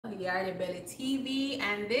Yardie Belly TV,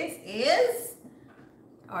 and this is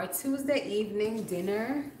our Tuesday evening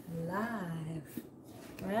dinner live.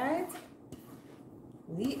 Right?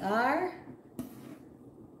 We are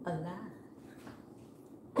alive.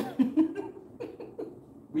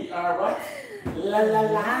 We are what?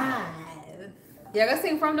 Live. You gonna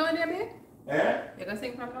sing from down there, babe? Eh? You gonna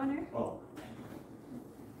sing from down there? Oh.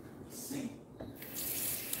 Sing.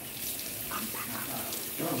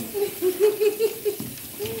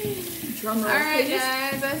 Alright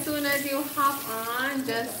guys, as soon as you hop on,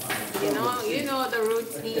 just you know the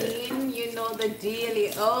routine, you know the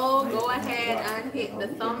dealio. Go ahead and hit the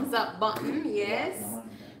thumbs up button, yes.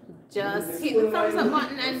 Just hit the thumbs up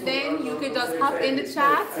button and then you can just hop in the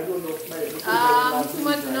chat. Too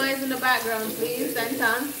much noise in the background, please,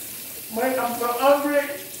 Danton. Mike, I'm so hungry.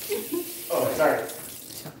 Oh, sorry.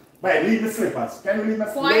 Mike, leave the slippers. Can you leave my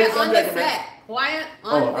slippers? Quiet on the set. Quiet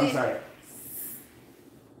on the set. Oh, I'm sorry.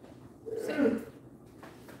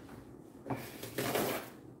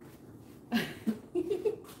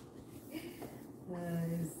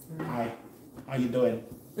 Hi, how you doing?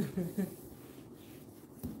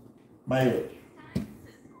 Mayo.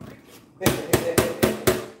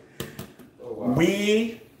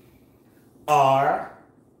 We are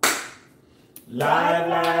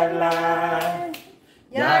live.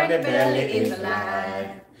 Yardie Belly is live.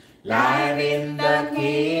 Live in the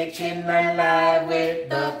kitchen and live with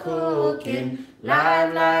the cooking.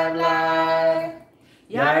 Live.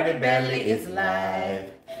 Yardie Belly is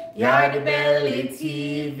live. Yardie Belly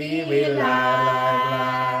TV, we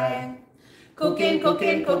live. Cooking.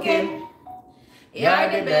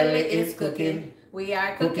 Yardie Belly is cooking. We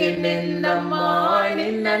are Cooking in the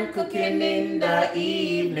morning and cooking in the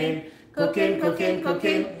evening. Cooking.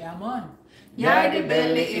 Yeah, man. Yardie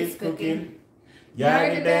Belly is cooking.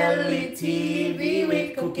 Yardie Belly TV, we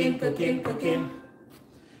cooking.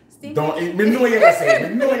 Don't, we know what you're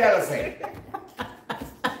saying.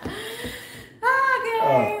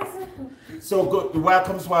 Guys. So good.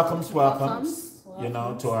 Welcomes. You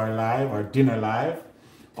know, to our live, our dinner live.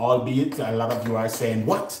 Albeit a lot of you are saying,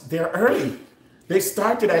 what? They're early. They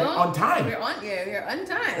started on time. We're on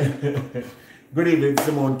time. Good evening,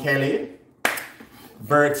 Simone Kelly.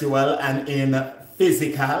 Virtual and in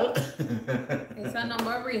physical. It's a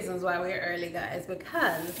number of reasons why we're early, guys,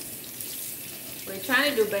 because we're trying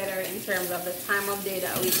to do better in terms of the time of day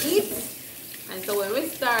that we eat. And so when we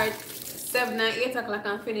start 7 and 8 o'clock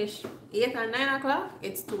and finish 8 and 9 o'clock,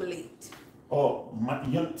 it's too late. Oh,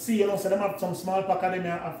 you see, you know, so them have some small pack of them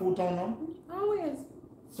at Food Town now? Always.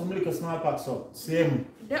 Some little small packs, so same.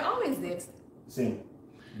 They're always this. Same.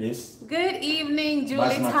 This. Good evening, Julie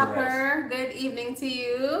Basmati Tapper. Good evening to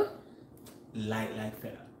you. Light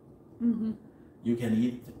fella. You can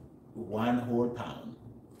eat 1 whole pound.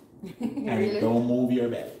 And Really? it don't move your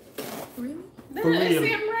belly. Really? For real. The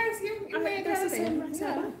same rice you made That's the earlier. same rice,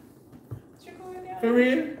 Yeah. yeah. For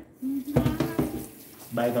real?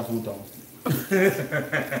 Buy the Food Town.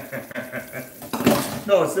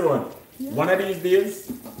 No, Simon. One of these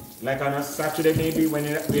days, like on a Saturday maybe when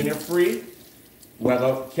you're free, we're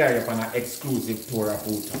going to carry up on an exclusive tour of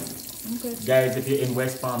Food Town. Okay. Guys, if you're in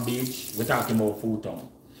West Palm Beach, we're talking about Food Town.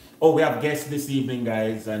 Oh, we have guests this evening,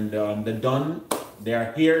 guys, and the Dun, they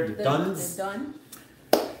are here, the Duns. The Dun.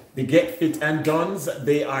 The Get Fit and Duns,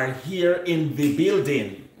 they are here in the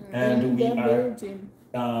building. And we are,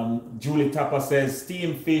 Julie Tapper says,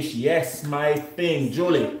 steam fish, yes, my thing.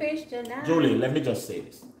 Julie, let me just say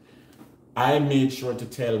this. I made sure to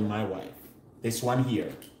tell my wife, this one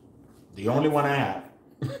here, the only one I have,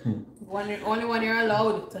 Only one you're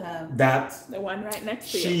allowed to have. that The one right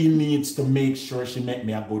next to you. she needs to make sure she make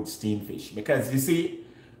me a good steam fish. Because you see,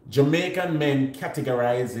 Jamaican men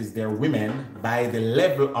categorizes their women by the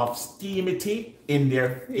level of steamity in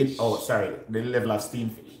their, the level of steam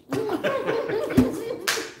fish.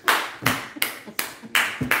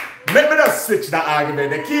 Let me just switch the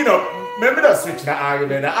argument. The keynote, let me just switch the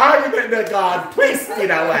argument. The argument that God twisted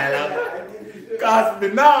a while ago. Because the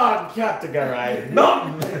not categorize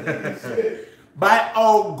nothing. By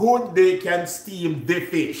how good they can steam the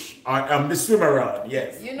fish or the swim around,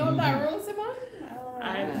 yes. You know that rule, Simon?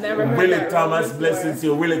 I've never heard Willie that Thomas, before. blessings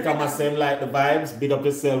you. Willie Thomas, same like the vibes. Big up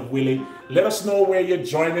yourself, Willie. Let us know where you're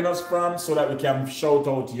joining us from so that we can shout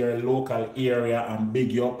out your local area and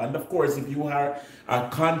big you up. And of course, if you are a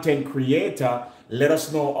content creator, let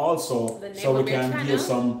us know also so we can give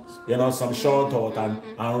some, some shout out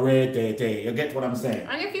and rate it. You get what I'm saying?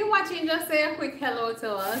 And if you're watching, just say a quick hello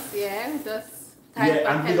to us, yeah? Just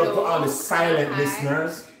Yeah, and big up to all the silent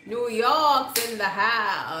listeners. New York's in the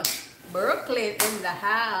house. Brooklyn in the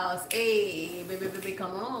house. Hey, baby, baby,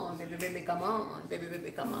 come on. Baby, baby, come on. Baby,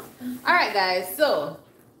 baby, come on. All right, guys. So,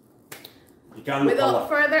 without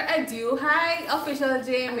further ado, hi, official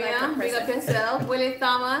Jamie. Big up yourself. Willie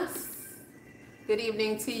Thomas. Good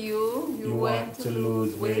evening to you. You want to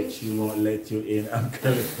lose weight, she won't let you in. I'm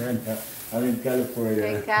California. I'm in California.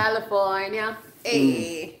 In California.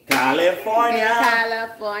 Hey. California.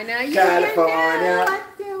 California. California.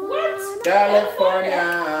 What?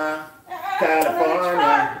 California.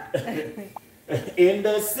 California. In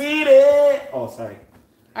the city. Oh, sorry.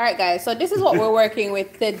 All right, guys. So this is what we're working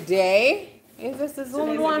with today. Is this the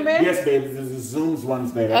Zooms one, babe? Yes, babe. This is the Zooms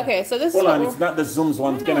ones, baby. Okay, so this Hold is on, it's not the Zooms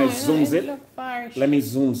ones. Can I zooms it? Let Let me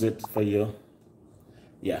zooms it for you.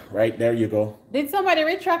 Yeah, right there you go. Did somebody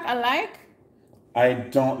retract a like? I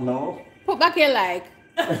don't know. Put back your like.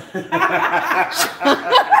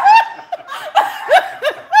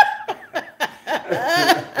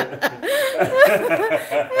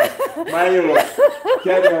 Mario,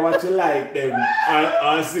 can you what you like then?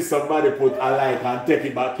 I see somebody put a like and take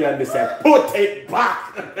it back here and they say, put it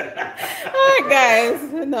back. Alright guys,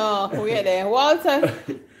 no, we're there. Walter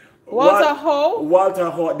Ho.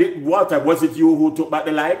 Walter, was it you who took back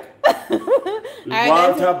the like?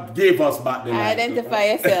 Walter gave us back the like. Identify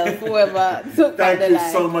yourself, whoever took back the like.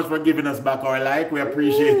 Thank you so much for giving us back our like. We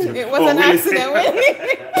appreciate you. It was an accident,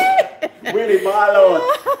 Willie ball out.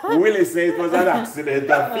 Willie said it was an accident.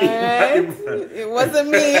 It wasn't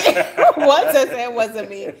me. Walter said it wasn't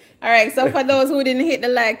me. All right, so for those who didn't hit the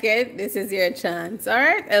like yet, this is your chance. All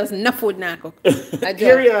right, else no food now. A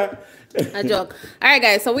joke. A joke. All right,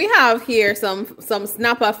 guys. So we have here some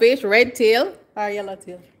snapper fish, red tail or yellow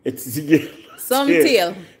tail. It's yellow some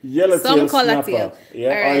tail. Yellow some tail color snapper. tail.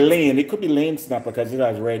 Yeah, right. or lane. It could be lane snapper because it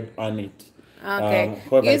has red on it. Okay.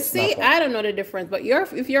 You see, I don't know the difference, but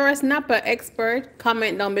if you're a snapper expert,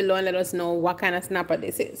 comment down below and let us know what kind of snapper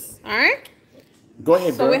this is. All right. Go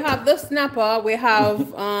ahead. So we have the snapper. We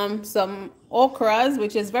have some okras,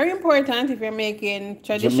 which is very important if you're making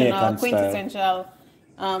traditional Jamaican quintessential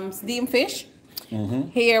steamed fish.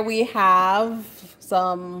 Here we have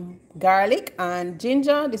some garlic and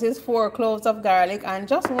ginger. This is 4 cloves of garlic and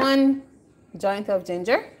just 1 joint of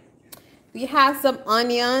ginger. We have some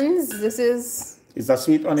onions. This is a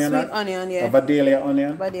sweet onion. Sweet onion, yeah. A Vidalia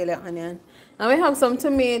onion. Vidalia onion. And we have some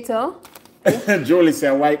tomato. Jolie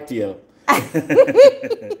said white tail.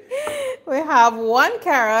 We have 1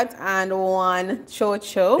 carrot and 1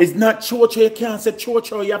 chocho. It's not chocho. You can't say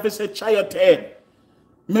chocho. You have to say chayote.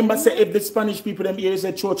 Remember, say if the Spanish people them here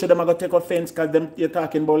say chocho, them are gonna take offense because you're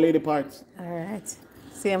talking about lady parts. All right,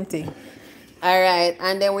 same thing. All right,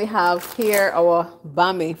 and then we have here our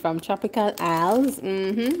Bammy from Tropical Isles.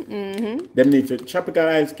 Them need to Tropical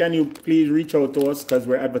Isles. Can you please reach out to us because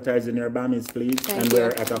we're advertising your Bammys, please, and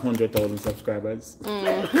we're at 100,000 subscribers.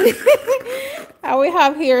 And we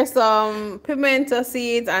have here some pimento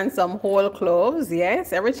seeds and some whole cloves.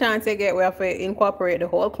 Yes, every chance you get, we have to incorporate the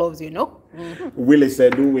whole cloves, you know. Willie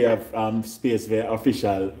said, do we have space for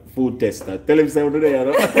official food tester? Tell him say, you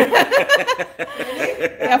know?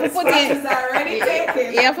 You have to put in, already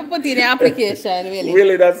taken. You have to put in the application, really.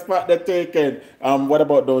 Really, that's part they're taken. What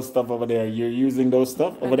about those stuff over there? You're using those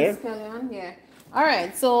stuff over there? Yeah. All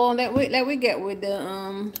right, so let we get with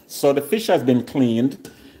the So the fish has been cleaned,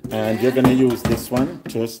 and you're gonna use this one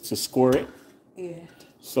just to score it. Yeah.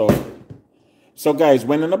 So guys,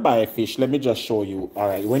 when you buy fish, let me just show you. All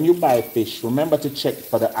right, when you buy fish, remember to check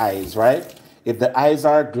for the eyes, right? If the eyes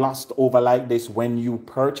are glossed over like this when you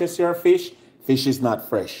purchase your fish, fish is not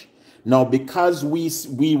fresh. Now, because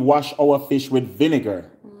we wash our fish with vinegar,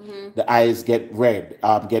 the eyes get red,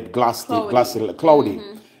 get cloudy.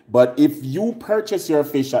 But if you purchase your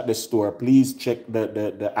fish at the store, please check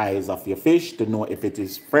the eyes of your fish to know if it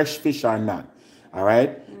is fresh fish or not. All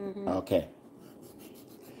right? Okay.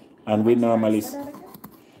 And we normally,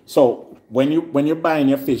 so when you're buying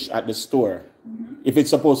your fish at the store, if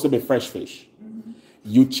it's supposed to be fresh fish,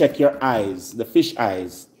 you check your eyes, the fish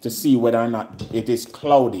eyes, to see whether or not it is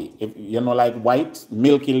cloudy. If like white,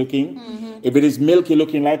 milky looking. If it is milky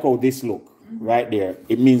looking like how this look right there,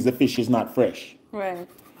 it means the fish is not fresh. Right.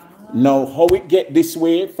 Now, how it get this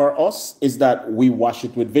way for us is that we wash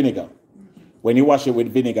it with vinegar. When you wash it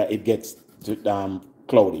with vinegar, it gets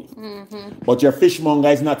cloudy. But your fishmonger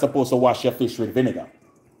is not supposed to wash your fish with vinegar.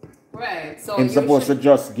 Right. So it's supposed to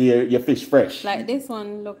just get your fish fresh. Like this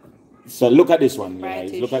one, look. So look at this one, guys.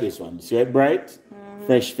 Brightish. Look at this one. See it bright?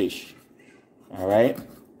 Fresh fish. All right.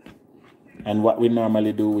 And what we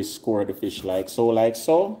normally do is score the fish like so,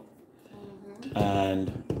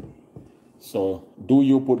 and So, do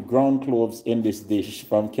you put ground cloves in this dish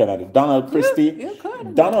from Canada? Donald Christie. You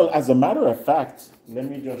could. Donald, as a matter of fact, let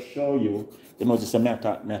me just show you. You know, this is a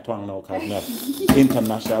matter now because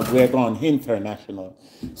international. We're going international.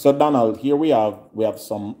 So, Donald, here we have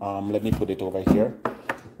some. Let me put it over here.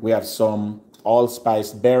 We have some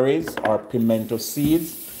allspice berries or pimento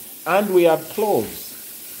seeds, and we have cloves.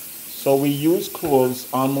 So we use cloves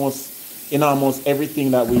in almost everything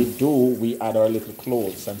that we do. We add our little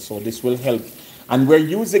cloves, and so this will help. And we're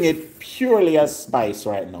using it purely as spice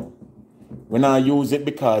right now. We're not use it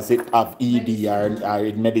because it have ED or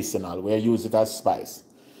medicinal. We're use it as spice.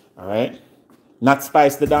 All right, not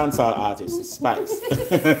Spice the dancehall artist. It's Spice.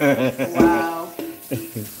 Wow.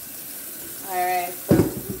 All right. So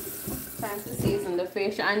time to season the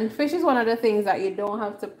fish, and fish is one of the things that you don't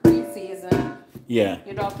have to pre-season. Yeah.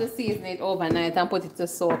 You don't have to season it overnight and put it to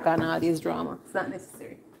soak and all these drama. It's not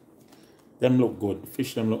necessary. Them look good.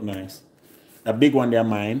 Fish them look nice. A big one, they're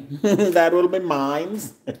mine. That will be mine.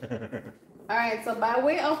 All right, so by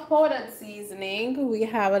way of powdered seasoning, we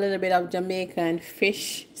have a little bit of Jamaican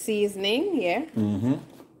fish seasoning here.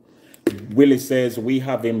 Willie says we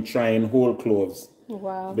have him trying whole cloves.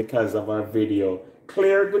 Wow. Because of our video.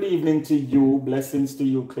 Claire, good evening to you. Blessings to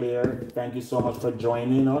you, Claire. Thank you so much for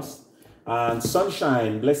joining us. And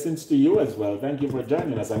Sunshine, blessings to you as well. Thank you for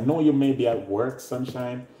joining us. I know you may be at work,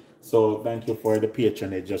 Sunshine. So thank you for the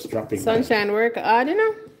patronage just dropping. Sunshine work, you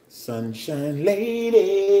know. Sunshine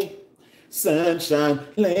lady. Sunshine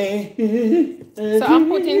lady. So I'm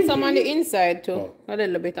putting some on the inside too. Oh. A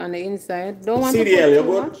little bit on the inside. Don't want CDL, to put you're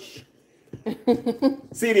too good? Much.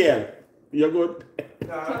 CDL, you're good?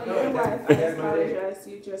 Tell your wife, I apologize.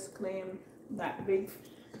 You just claimed that big.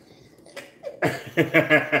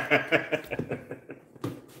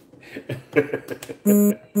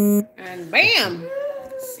 And bam!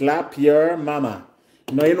 Slap your mama.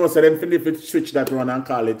 No, you know, so them if it switch that one and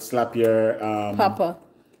call it slap your Papa.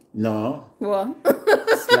 No. What?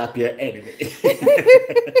 Slap your enemy.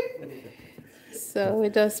 So we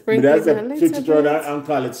just sprinkle it a little switch it around bit. and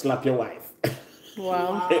call it slap your wife.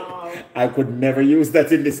 Wow. I could never use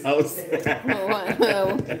that in this house.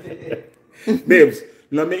 Wow. Babes,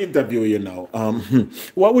 let me interview you now.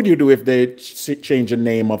 What would you do if they change the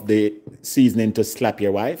name of the seasoning to slap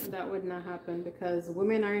your wife? That would not happen because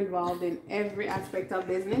women are involved in every aspect of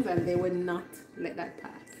business and they would not let that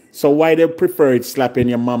pass. So why they prefer slapping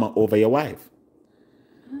your mama over your wife?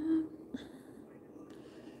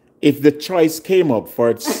 If the choice came up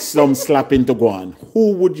for some slapping to go on,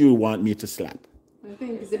 who would you want me to slap? I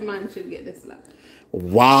think the man should get the slap.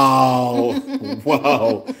 Wow.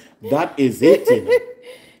 Wow. That is it. You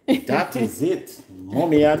know. That is it.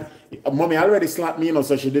 Mommy already slapped me, you know,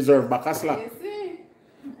 so she deserves back a slap. Yes, sir.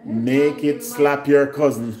 Make it slap your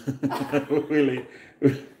cousin. Really.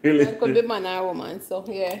 It could be man or woman, so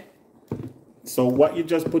yeah. So what you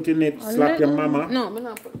just put in it, slap your mama? No, I'm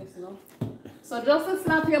not put this no. So just to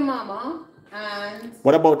slap your mama and...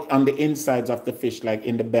 What about on the insides of the fish, like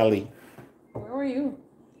in the belly? Where were you?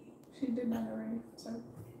 She did that already. So.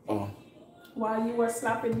 Oh. While you were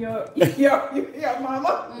slapping your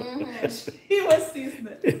mama, she was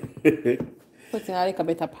seasoning. Putting a little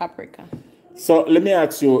bit of paprika. So let me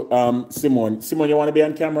ask you, Simone. Simone, you want to be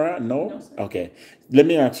on camera? No? No, sir. Okay. Let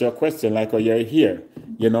me ask you a question. Like, you're here.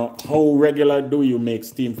 You know, how regular do you make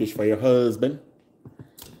steamed fish for your husband?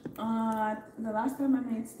 The last time I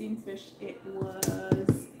made steamed fish, it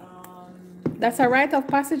was. That's a rite of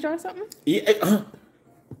passage or something? Yeah,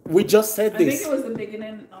 we just said this. I think it was the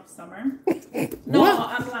beginning of summer. No,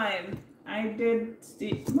 What? I'm lying. I did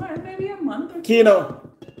maybe a month or two.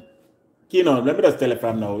 Kino, let me just tell you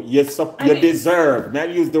from now. You deserve, not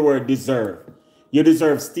use the word deserve. You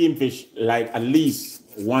deserve steamed fish like at least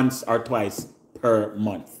once or twice per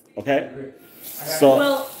month. Okay? So.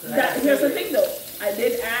 Well, here's the thing though. I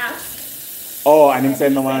did ask. Oh, and him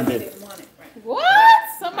said no one did. Didn't want it, right? What?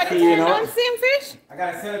 Somebody turned know? on steamed fish? I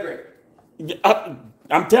gotta celebrate.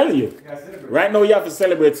 I'm telling you. I gotta celebrate. Right now you have to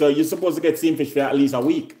celebrate, so you're supposed to get steamed fish for at least a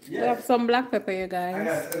week. We have some black pepper, you I guys.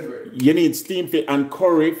 gotta celebrate. You need steamed fish and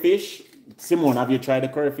curry fish. Simone, have you tried the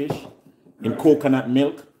curry fish? In coconut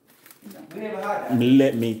milk? We never had that.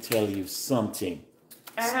 Let me tell you something.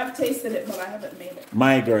 I have tasted it, but I haven't made it.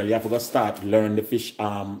 My girl, you have to go start learn the fish,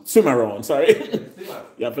 swim around, sorry.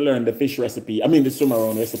 You have to learn the fish recipe. I mean the swim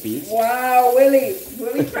around recipes. Wow, Willie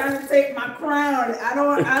trying to take my crown. I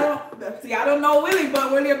don't know Willie,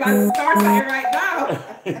 but Willie about to start something right now.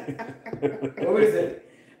 What is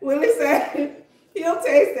it? Willie said he'll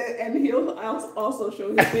taste it and he'll also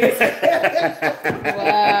show his face.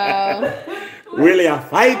 Wow. Really a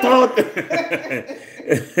fight out.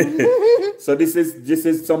 So this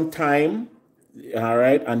is some thyme, all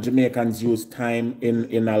right. And Jamaicans use thyme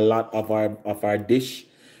in a lot of our dish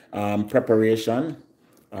preparation,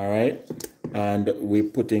 all right. And we're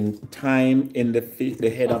putting thyme in the fish, the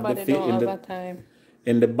head of the fish,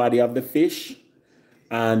 in the body of the fish.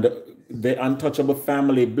 And the Untouchable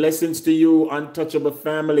family, blessings to you, Untouchable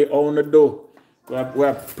family. On the door,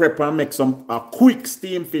 we're prepare and make a quick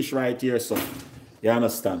steam fish right here, so you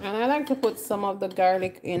understand. And I like to put some of the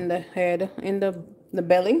garlic in the head, in the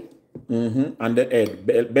belly. And the head,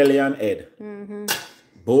 belly and head.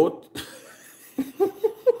 Both.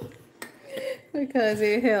 Because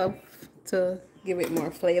it helps to give it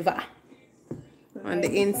more flavor on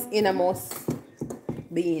the innermost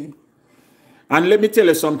bean. And let me tell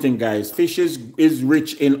you something, guys. Fish is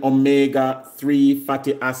rich in omega-3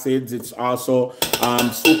 fatty acids. It's also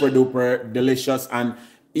super duper delicious. And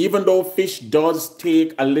even though fish does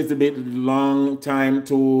take a little bit long time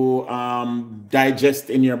to digest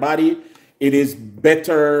in your body, it is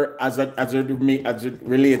better as it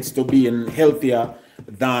relates to being healthier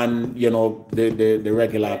than, you know, the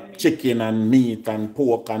regular chicken and meat and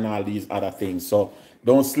pork and all these other things. So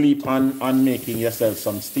don't sleep on making yourself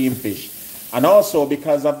some steamed fish. And also,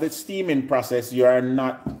 because of the steaming process, you are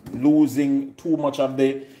not losing too much of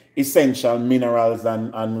the essential minerals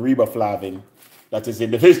and riboflavin that is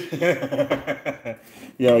in the fish.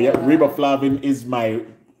 Riboflavin is my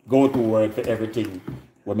go-to word for everything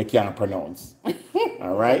when I can't pronounce.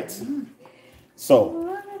 All right?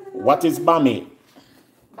 So, what is Bammy?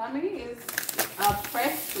 Bammy is a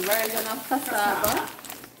fresh version of cassava.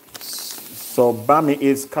 So, Bammy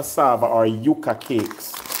is cassava or yuca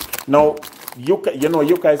cakes. Now, yucca, you know,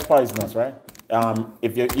 yucca is poisonous, right?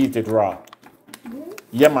 If you eat it raw.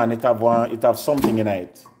 Yeah, man, it have something in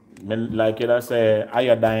it. Like you say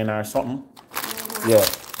iodine or something. Yeah.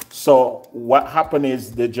 So what happened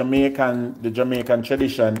is the Jamaican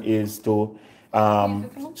tradition is to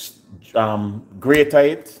grate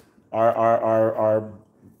it or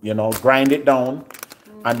you know, grind it down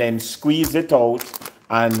and then squeeze it out,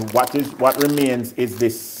 and what remains is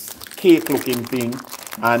this cake looking thing.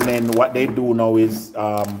 And then what they do now is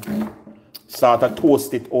sort of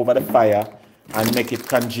toast it over the fire and make it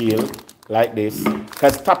congeal like this.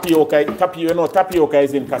 Because tapioca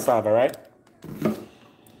is in cassava, right?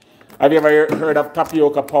 Have you ever heard of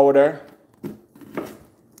tapioca powder?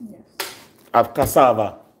 Yes. Of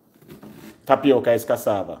cassava. Tapioca is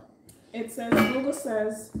cassava. It says, Google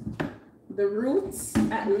says, the roots,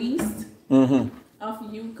 at least, of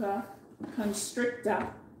yucca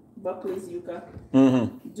constricta, Buckley's yucca,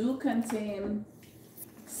 do contain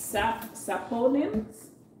saponins,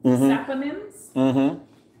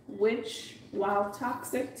 which, while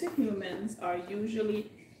toxic to humans, are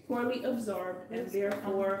usually poorly absorbed and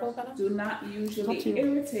therefore do not usually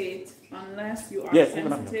irritate unless you are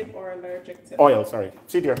sensitive or allergic to oil. Sorry,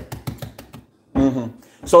 sit here.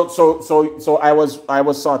 So I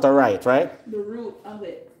was sort of right? The root of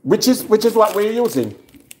it. Which is what we're using.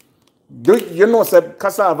 Do you know, say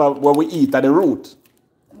cassava what we eat at the root?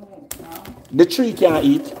 Oh, wow. The tree can't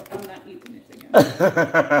eat. I'm not eating it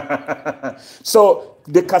again. So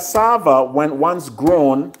the cassava, when once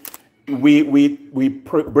grown, we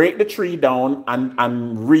break the tree down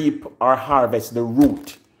and reap or harvest the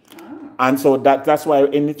root. And so that's why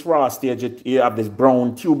in its raw stage you have this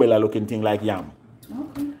brown tubular looking thing like yam.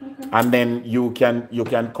 Okay. And then you can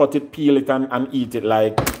cut it, peel it, and eat it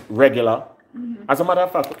like regular. As a matter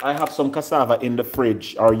of fact, I have some cassava in the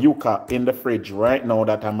fridge, or yucca in the fridge right now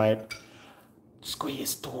that I might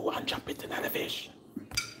squeeze too and drop it in the fish.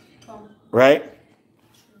 Right?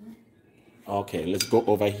 Okay, let's go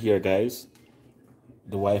over here, guys.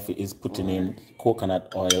 The wife is putting in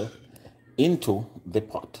coconut oil into the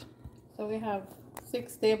pot. So we have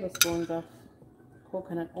 6 tablespoons of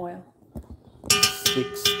coconut oil.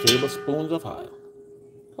 6 tablespoons of oil.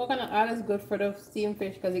 Coconut oil is good for the steamed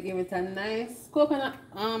fish because it gives it a nice, coconut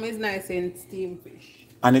is nice in steamed fish.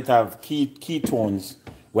 And it have ketones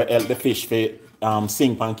where help the fish for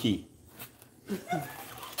sink and key.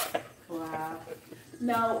 Wow.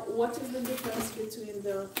 Now, what is the difference between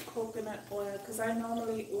the coconut oil? Because I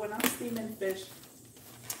normally, when I'm steaming fish,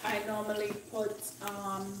 I normally put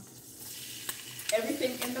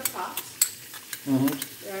everything in the pot,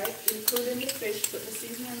 right? Including the fish, put the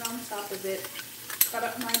seasoning on top of it, cut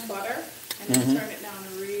up my butter, and then turn it down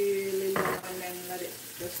really low, and then let it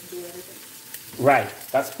just do everything. Right.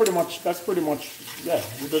 That's pretty much, yeah,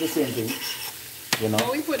 we do the same thing. You know?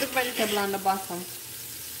 So we put the vegetable on the bottom,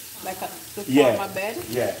 like to form a bed.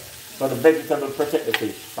 Yeah. So the vegetable protect the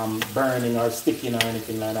fish from burning or sticking or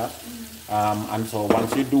anything like that. And so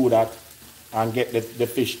once you do that and get the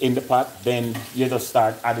fish in the pot, then you just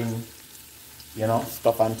start adding, you know,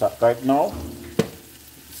 stuff on top. Right now,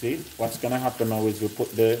 see, what's gonna happen now is you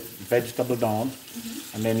put the vegetable down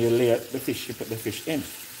and then you layer the fish, you put the fish in.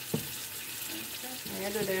 I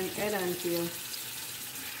do them head onto you.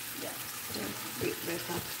 Yeah. Bit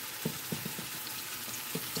better.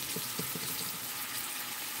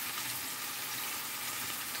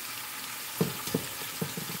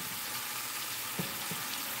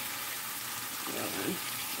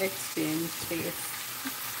 Exchange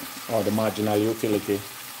space. Oh, the marginal utility.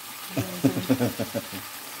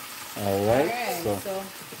 All right, so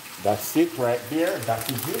that's it right there. That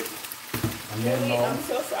is it. And then now, I'm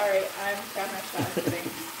so sorry. I'm kind of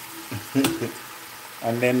fasting.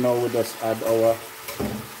 and then now we just add our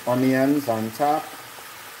onions on top.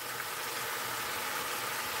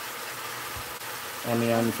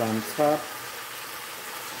 Onions on top.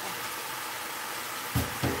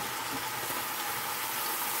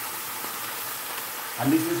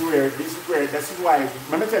 And this is why,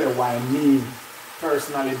 let me tell you why me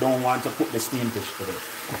personally don't want to put the steamed fish today.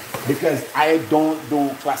 Because I don't do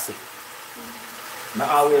classic. I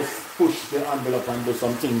always push the envelope and do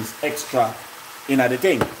some things extra in the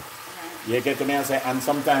thing. Right. You get to me and say, and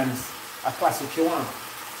sometimes a classic you want.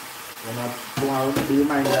 You know, you want to be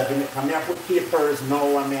reminded that I put papers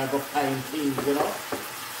now and I go find things, you know.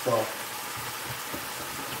 So.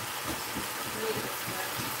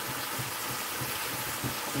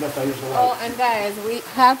 Oh, and guys, we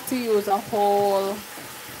have to use a whole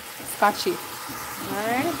scotchy.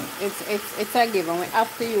 Alright? It's a given. We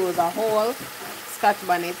have to use a whole Scotch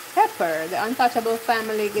bonnet pepper. The Untouchable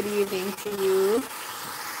family, good evening to you.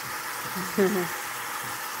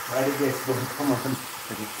 Why the guests don't come on?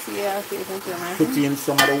 Yeah, thank you, man. Put in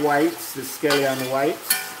some of the whites, the scallion whites.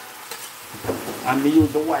 And we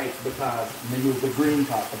use the whites because we use the green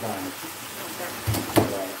part for garnish.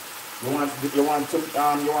 Right. You want the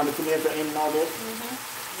tomato in now, though?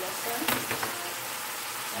 Yes,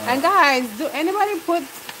 sir. And guys, do anybody put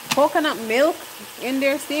coconut milk in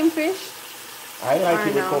their steamed fish? I like Or it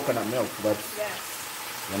with no? coconut milk, but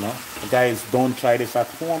Yes. you know, guys, don't try this at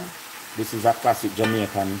home. This is a classic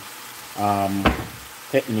Jamaican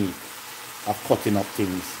technique of cutting up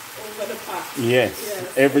things. Over the pot.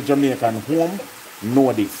 Yes. Every Jamaican home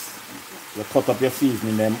know this. You cut up your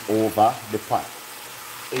seasoning them over the pot.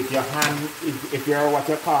 If you're what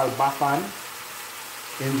you call baffan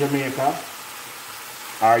in Jamaica,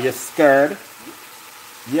 or you're scared,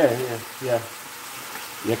 yeah,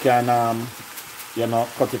 you can you know,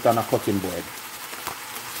 cut it on a cutting board.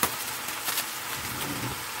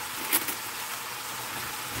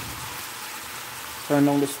 Turn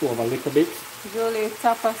on the stove a little bit. Julie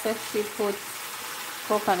Tapa says she put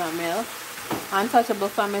coconut milk. Untouchable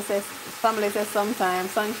family says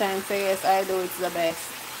sometimes. Sunshine says yes, I do, it's the best.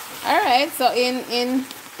 Alright, so in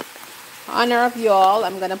honor of you all,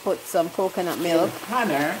 I'm gonna put some coconut milk.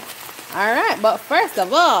 Honor. Alright, but first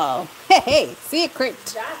of all, hey, secret.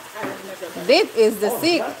 That I have never done. This is the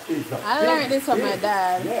secret. I learned this from my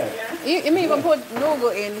dad. Yeah. You may even put nogo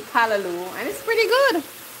in callaloo, and it's pretty good,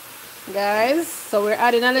 guys. So we're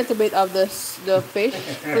adding a little bit of the fish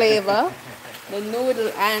flavor, the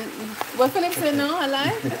noodle, and what Philip said now,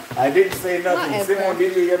 alive? I didn't say nothing. Whatever. Simone,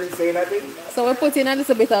 did you even say nothing? So we're putting a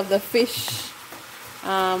little bit of the fish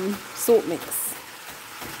soup mix.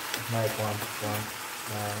 Nice one.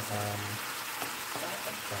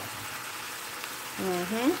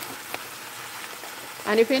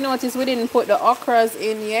 And if you notice, we didn't put the okras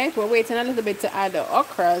in yet. We're waiting a little bit to add the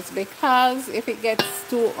okras because if it gets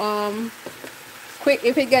too quick,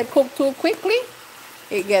 if it gets cooked too quickly,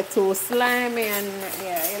 it gets too slimy, and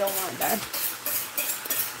yeah, you don't want that.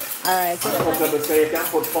 All right. So Say you can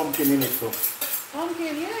put pumpkin in it too.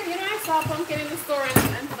 pumpkin, yeah, I saw pumpkin in the store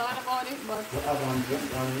and thought about it, but. You have one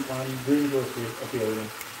green grocery up here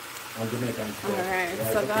on Jamaican. All right.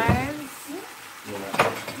 So guys. Yeah.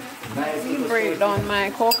 Nice. Let me break down my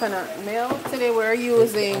coconut milk. Today we're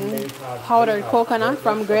using powdered coconut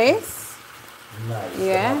from Grace. Nice.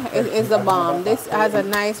 Yeah, it's the bomb. This has a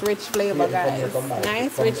nice rich flavor, guys.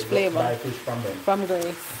 Nice rich flavor from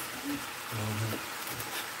Grace.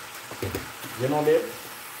 You know, babe?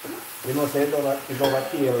 You know, say it's over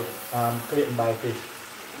here, Clayton by fish.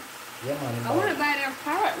 Yeah, man. I want to buy their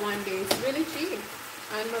carrot one day. It's really cheap.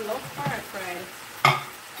 And I love carrot fried.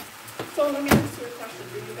 So let me ask you a question.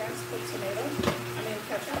 Do you guys put tomato? I mean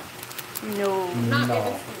ketchup? No, not No. in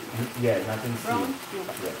the Yeah, nothing brown sweet.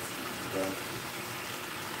 sugar. Yes.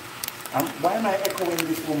 Why am I echoing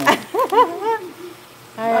this woman?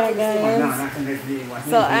 Alright guys.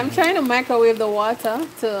 So I'm trying to microwave the water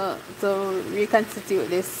to reconstitute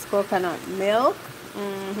this coconut milk.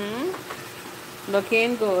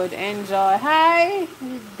 Looking good. Enjoy. Hi,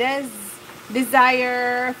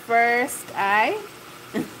 Desire First Eye.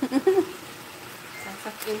 That's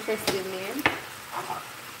an interesting name.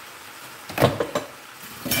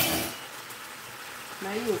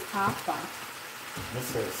 Now you use half pot.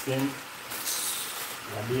 Mr. Sim,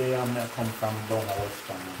 I come from down the west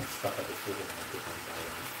and stuff at the food and I take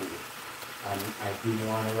food. And I didn't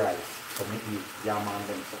want rice, so I eat yam and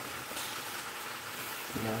them stuff.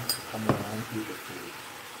 You know, come on and eat the food.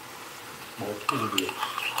 About 2 days.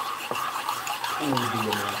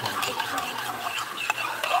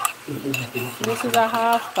 2 days. This is a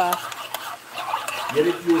half pot. You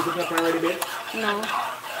did use it up already, babe? No.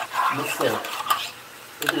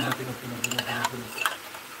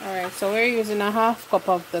 Alright, so we're using a half cup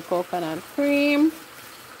of the coconut cream.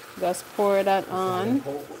 Just pour that on.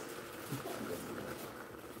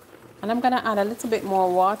 And I'm going to add a little bit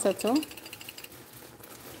more water too.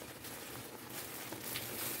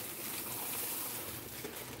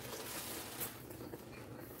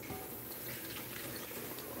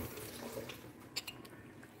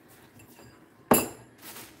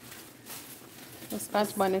 The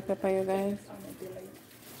scotch bonnet pepper, you guys.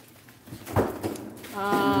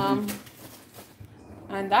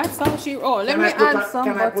 And that's how she. Oh, let me add some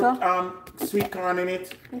butter. Can I put sweet corn in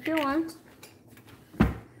it? If you want.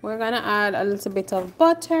 We're gonna add a little bit of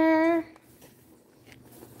butter.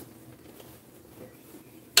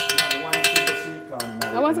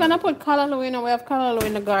 I was gonna put callaloo in. We have callaloo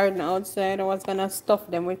in the garden outside. I was gonna stuff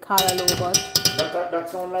them with callaloo, but that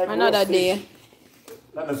sounds like another day.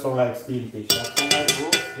 That doesn't sound like steamed fish. That sounds like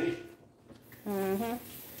roast fish.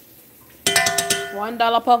 $1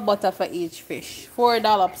 of butter for each fish.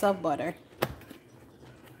 $4 of butter.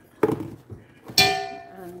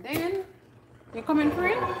 And then you coming for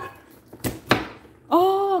it?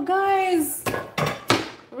 Oh, guys!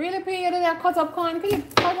 Really pay you to cut up corn? Can you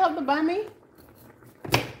cut up the bammy?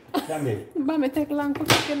 Candy. Bammy take long to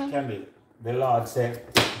cook, you know. Candy. The Lord said,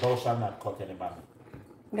 "Thou shalt not cut any bammy."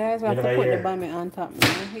 Guys, we have to put the bammy on top now.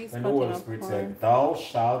 He's when the Holy Spirit said, "Thou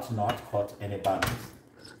shalt not cut any bammies."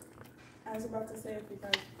 I was about to say if you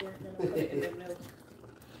guys weren't gonna put it in the milk.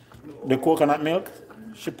 The coconut milk,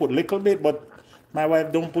 she put little bit, but my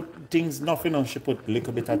wife don't put things nothing on. She put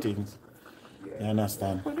little bit of things. You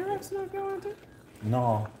understand? Put the rest now if you want it.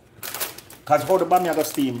 No. Cause how the bammy I got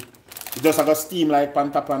steam? It just I got steam like pan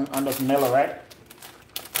top and just mellow, right?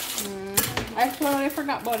 Actually, I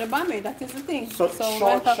forgot about the bammy. That is the thing. So let's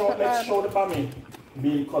show the bammy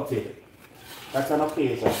being cutted. That's an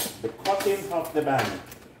occasion. The cutting of the bammy.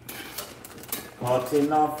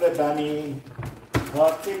 Cutting off the bammy.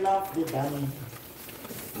 Cutting off the bammy.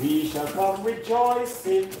 We shall come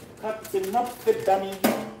rejoicing. Cutting up the bammy.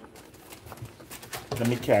 Let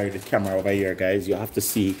me carry the camera over here, guys. You have to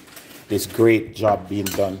see this great job being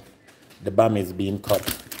done. The bammy is being cut.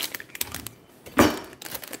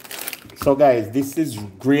 So guys, this is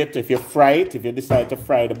great if you fry it. If you decide to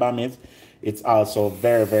fry the bammies, it's also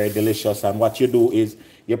very, very delicious. And what you do is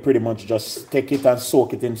you pretty much just take it and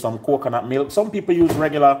soak it in some coconut milk. Some people use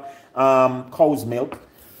regular cow's milk,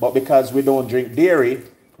 but because we don't drink dairy,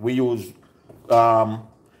 we use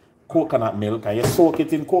coconut milk. And you soak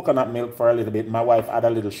it in coconut milk for a little bit. My wife add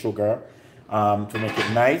a little sugar to make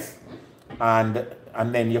it nice. And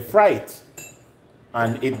then you fry it.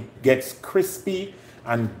 And it gets crispy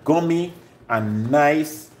and gummy and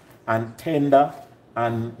nice and tender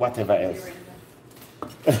and whatever else.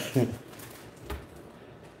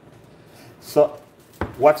 So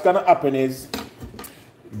what's gonna happen is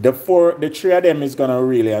the three of them is gonna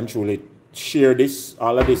really and truly share this.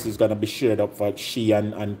 All of this is gonna be shared up for she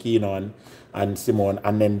and Keno and Simone,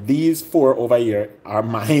 and then these 4 over here are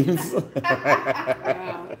mine.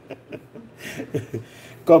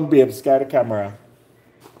 Come babe, sky the camera.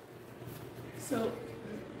 So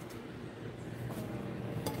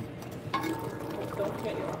don't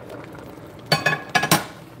get your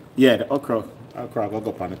Yeah, the okra will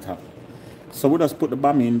go up on the top. So we just put the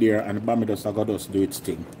bammy in there and the bammy just do its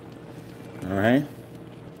thing. Alright?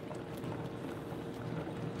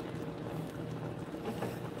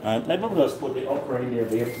 And maybe we just put the okra in there,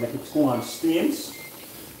 babe, make it go on steams.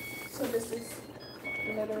 So this is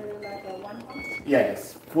literally like a 1 pot?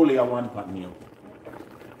 Yes, fully a 1 pot meal.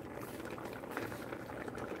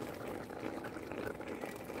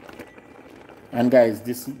 And guys,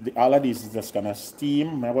 all of this is just gonna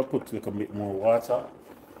steam. I will put a little bit more water.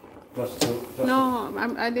 No,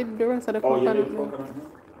 I did the rest of the coconut milk.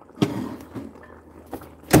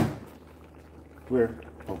 Where?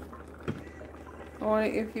 Oh.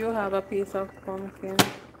 Only if you have a piece of pumpkin.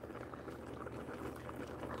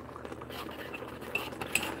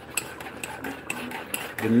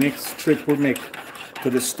 The next trip we make to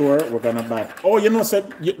the store, we're gonna buy. Oh, you know,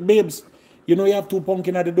 said babes, you know you have 2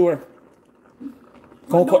 pumpkin at the door.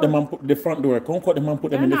 Come cut them and put the front door. Come cut them and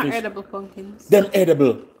put them in the They're fish. not edible pumpkins. Them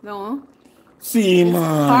edible. No. See,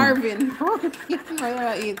 man. Carving.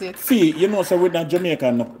 I eat it. See, you know, so with that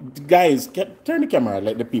Jamaican guys, turn the camera,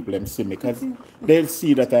 let the people them see me, because they'll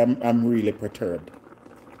see that I'm really perturbed.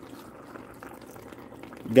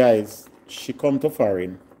 Guys, she come to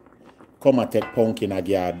foreign, come and take pumpkin at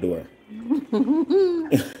yard door.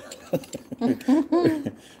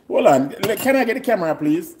 Hold on, can I get the camera,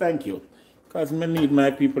 please? Thank you. Because I need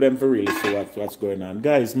my people them for really see what's going on.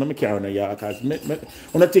 Guys, let me carry on here, because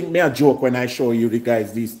I think me a joke when I show you the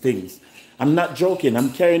guys these things. I'm not joking.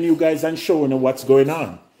 I'm carrying you guys and showing you what's going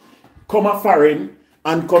on. Come a foreign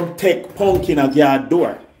and come take pumpkin at your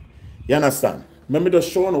door. You understand? Let me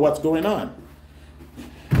just show you what's going on.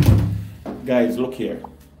 Guys, look here.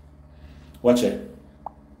 Watch it.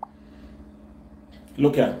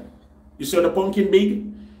 Look at. You see the pumpkin big?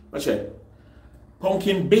 Watch it.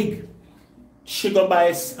 Pumpkin big. She go buy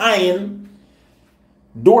a sign,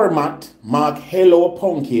 doormat, mark hello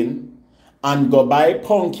pumpkin, and go buy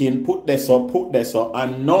pumpkin, put this up,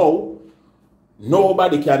 and now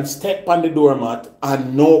nobody can step on the doormat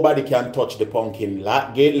and nobody can touch the pumpkin.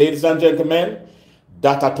 Ladies and gentlemen,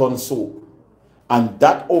 that a ton soup. And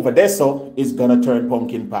that over there so is gonna turn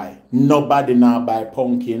pumpkin pie. Nobody now buy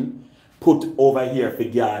pumpkin, put over here for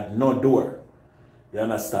yard, no door. You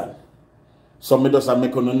understand? So me just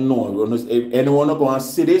make you know, if anyone go and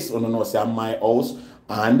see this, you know say I'm my house,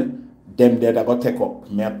 and them there that go take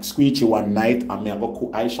up. Me squeegee one night, and me go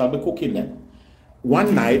cook. I shall be cooking them.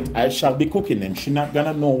 One night I shall be cooking them. She not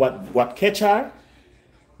gonna know what catch her,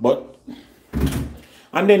 but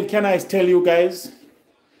and then can I tell you guys,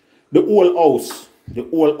 the whole house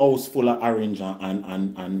full of orange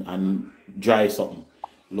and dry something.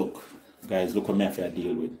 Look, guys, look what me have to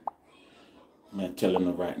deal with. I'm telling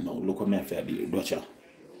you right now, look what me have to deal with. Watch out.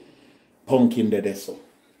 Pumpkin there so.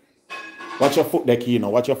 Watch your foot there, Kino.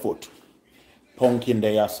 Watch your foot. Pumpkin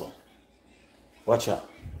there so. Watch out.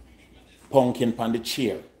 Pumpkin on the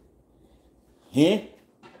chair. Hey?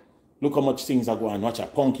 Look how much things are going. Watch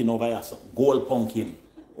out. Pumpkin over here so. Gold pumpkin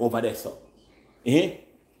over there so. Hey?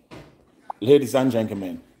 Ladies and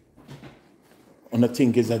gentlemen, on the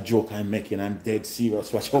thing is a joke I'm making. I'm dead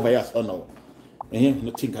serious. Watch over here so now. Eh?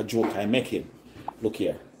 You think a joke I'm making. Look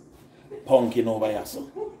here. Pumpkin over here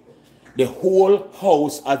so. The whole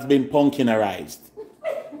house has been pumpkinized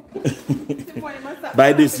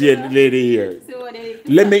by this lady here.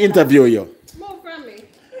 Let me interview you.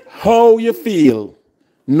 How you feel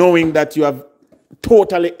knowing that you have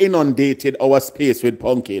totally inundated our space with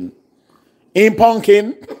pumpkin? In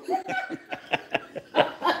pumpkin?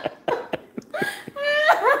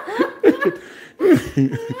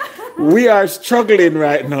 We are struggling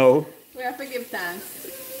right now. We have to give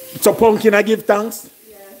thanks. So pumpkin I give thanks?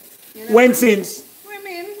 Yes. You know, when since?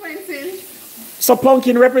 When since? So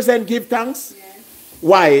pumpkin represent give thanks? Yes.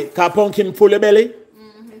 Why? Because pumpkin full of belly?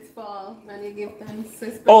 It's fall and you give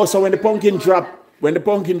thanks. Oh, so when the pumpkin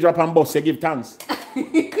drop and bust, you give thanks.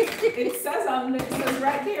 It says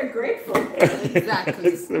right there, grateful.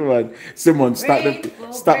 Exactly. Simon,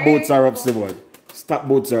 stop boats are up, Simon. Stop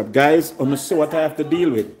boats are up. Guys, I see what I have to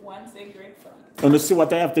deal with. I see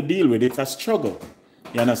what I have to deal with. It's a struggle.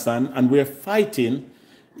 You understand? And we're fighting,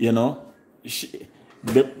 you know.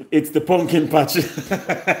 It's the pumpkin patch.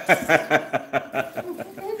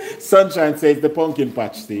 Sunshine says the pumpkin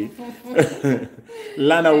patch, see.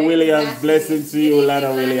 Lana Williams, blessings to you,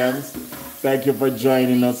 Lana Williams. Thank you for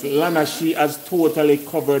joining us. Lana, she has totally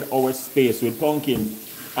covered our space with pumpkin.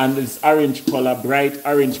 And this orange color, bright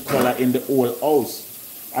orange color in the whole house.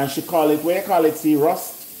 And she call it, what you call it, see,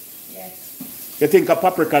 rust? Yes. You think a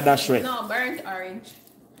paprika dash red? No, burnt orange.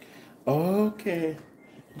 Okay.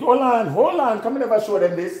 Hold on. Come and never show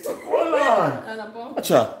them this. Hold on. Watch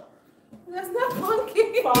out. That's not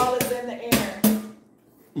pumpkin. Fall is in the air.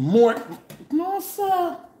 More. No,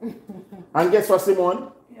 sir. And guess what,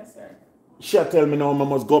 Simone? Yes, sir. She'll tell me now I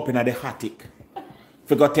must go up in the attic.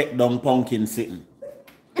 If I go take down pumpkin sitting.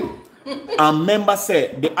 And member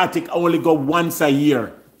said the attic only go once a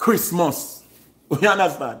year. Christmas. You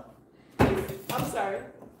understand? I'm sorry.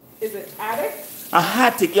 Is it attic? A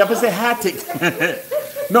attic. You have to say attic.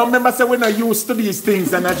 No, remember say we're not used to these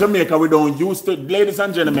things, and in Jamaica we don't used to. Ladies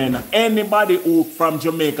and gentlemen, anybody who from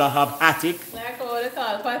Jamaica have attic. Like what they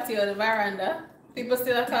call patio, the veranda. People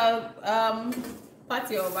still call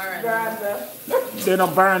Patio veranda. Veranda. They no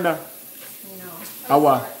veranda. No.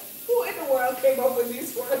 Our. Who in the world came up with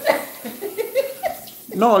these words?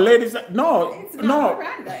 No, ladies, no, It's not no.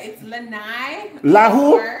 veranda. It's lanai. La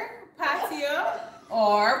who? Or patio.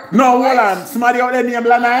 Or No, hold porch. on. Somebody out there name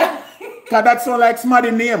Lanai? Cause that sound like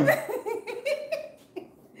somebody name.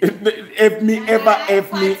 If me,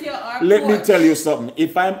 let me tell you something.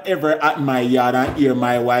 If I'm ever at my yard and hear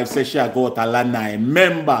my wife say she go to Lanai,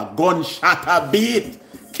 remember, gunshot a beat.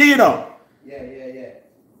 Kino. Yeah.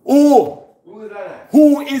 Who? Who is that?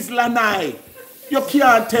 Who is Lanai? You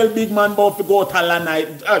can't tell big man about to go to Lanai.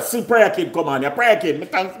 See, prayer kid, come on. Yeah, prayer kid. Me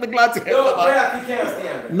glad to hear No, about. prayer kid can't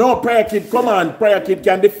stand. No, prayer kid, come on. Prayer kid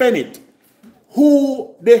can defend it.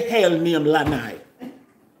 Who the hell named Lanai?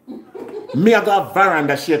 Me, I got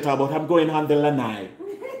veranda shit about. I'm going on the Lanai.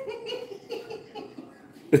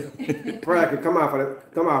 Prayer kid, come off on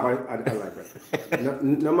the library.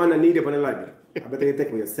 No man need it on the library. I better you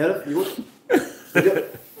take me yourself. We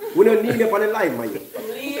don't need it on the live, man.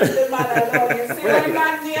 Leave the man alone. You see that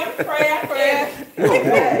man named prayer.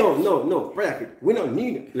 No, prayer kid. We don't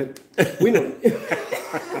need it. We don't.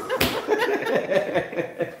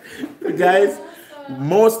 Guys,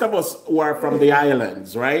 most of us who are from the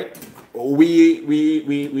islands, right?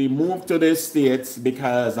 We moved to the States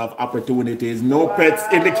because of opportunities. No pets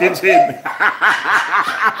in the kitchen.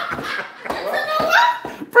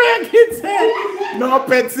 Prayer kid said, no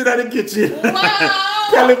pets in the kitchen. Wow.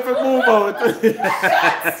 Tell him to move out.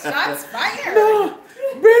 Shots fired. No,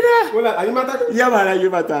 brother. Well, are you mad? Yeah, man, are you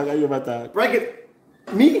matter? Prayer kid,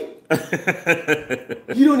 me?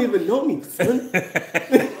 You don't even know me, son.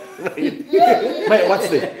 Wait, what's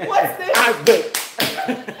this? What's this?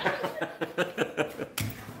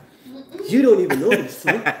 You don't even know me,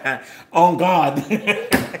 son. On God.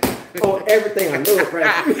 Oh, everything I know,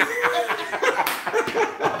 prayer kid.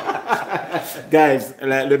 Guys,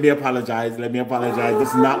 let me apologize. This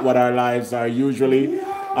is not what our lives are usually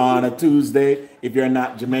on a Tuesday. If you're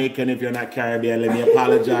not Jamaican, if you're not Caribbean, let me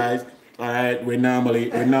apologize. All right, we normally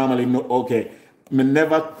know. Okay, me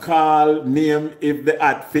never call name if the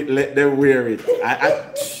outfit let them wear it. I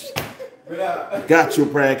got you,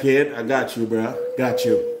 prayer kid. I got you, bro. Got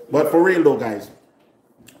you. But for real though, guys,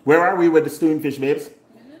 where are we with the steamed fish, babes?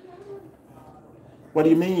 What do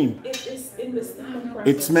you mean? It is in the steaming process.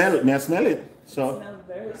 It smell. May I smell it? So. It smells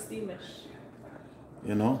very steamish.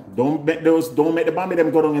 You know, don't make the Bammy them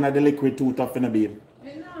go down in the liquid too tough in a babe.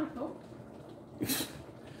 It's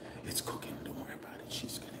cooking, don't worry about it.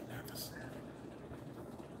 She's getting nervous.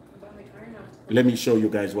 Let me show you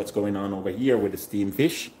guys what's going on over here with the steamed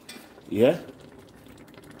fish. Yeah.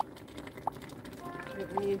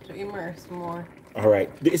 We need to immerse more. All right,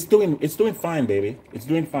 it's doing fine, baby. It's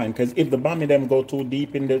doing fine because if the Bammy them go too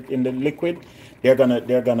deep in the liquid, they're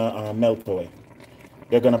gonna melt away.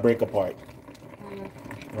 They're gonna break apart.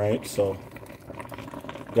 Right, so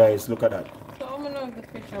guys, look at that. So I'm gonna know if the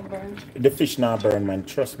fish are burned. The fish now burn, man.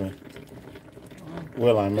 Trust me.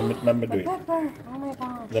 Well, let me do it. Oh my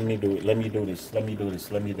God. Let me do it. Let me do this.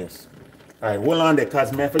 All right, hold on there,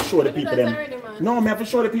 cause me have to show the people them. No, me have to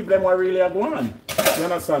show the people them what really are going on. You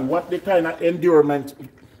understand what the kind of endurance,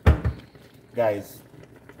 guys?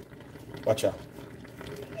 Watch out,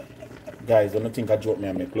 guys. I don't think I joke me.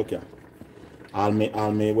 I make look here. I'll me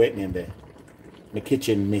wait me in there. My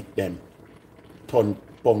kitchen make them turn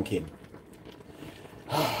pumpkin.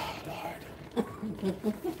 Oh, Lord.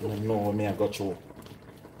 You know me, I got you.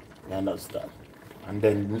 You understand? And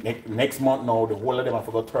then next month now, the whole of them have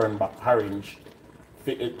to go turn back orange.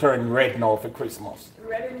 Turn red now for Christmas.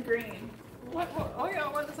 Red and green. What? Oh yeah,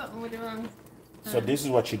 what is something with the wrong? So this is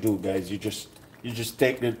what you do, guys. You just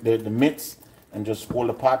take the mitts and just hold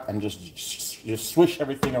the pot and just swish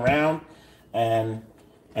everything around and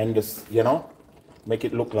just, you know, make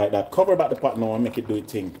it look like that. Cover about the pot now and make it do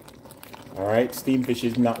its thing. All right, steamed fish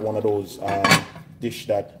is not one of those dish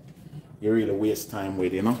that you really waste time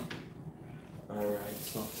with, you know. All right,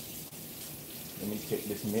 so let me take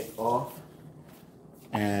this mitt off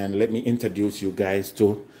and let me introduce you guys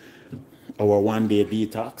to our one-day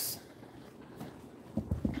detox.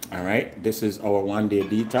 All right, this is our one-day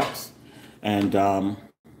detox, and the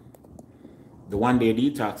one-day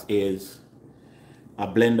detox is a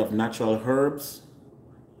blend of natural herbs,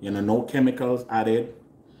 you know, no chemicals added,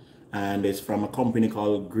 and it's from a company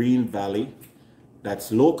called Green Valley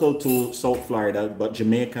that's local to South Florida but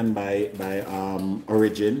Jamaican by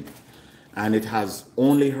origin, and it has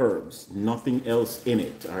only herbs, nothing else in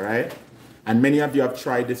it. All right, and many of you have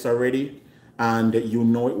tried this already and you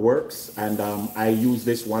know it works, and I use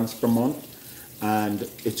this once per month, and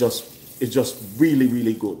it's just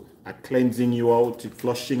really good. at cleansing you out,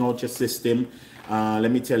 flushing out your system.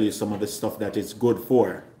 Let me tell you some of the stuff that it's good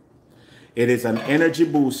for. It is an energy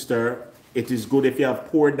booster. It is good if you have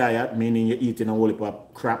poor diet, meaning you're eating a whole heap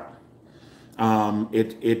of crap.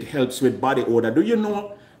 It helps with body odor. Do you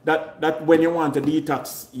know that when you want to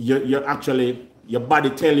detox, you actually, your body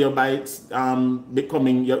tell you by it's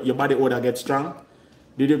becoming, your body odor gets strong?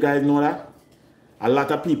 Did you guys know that? A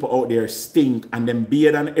lot of people out there stink and them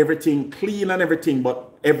beard and everything, clean and everything,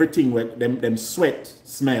 but everything with them sweat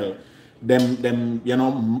smell, them you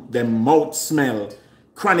know, them mouth smell,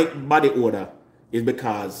 chronic body odor is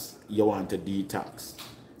because you want to detox.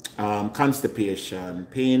 Constipation,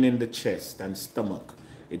 pain in the chest and stomach.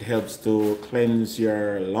 It helps to cleanse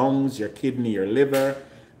your lungs, your kidney, your liver,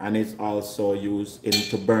 and it's also used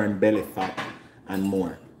to burn belly fat and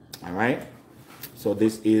more. All right. So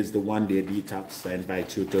this is the one-day detox. I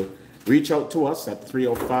invite you to reach out to us at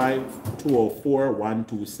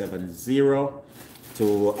 305-204-1270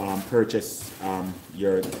 to purchase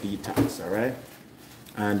your detox. All right.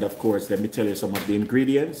 And of course, let me tell you some of the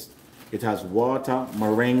ingredients. It has water,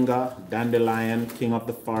 moringa, dandelion, king of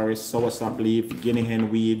the forest, soursop leaf, guinea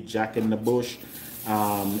hen weed, jack in the bush,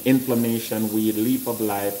 inflammation weed, leaf of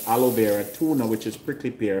life, aloe vera, tuna, which is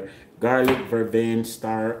prickly pear, garlic, vervain,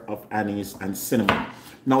 star of anise, and cinnamon.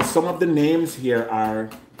 Now, some of the names here are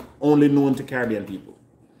only known to Caribbean people,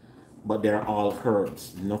 but they're all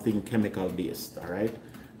herbs, nothing chemical based. All right.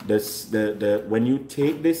 When you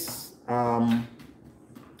take this,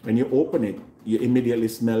 when you open it, you immediately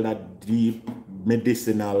smell that deep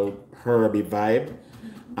medicinal herby vibe.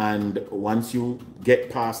 And once you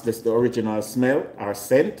get past this, the original smell or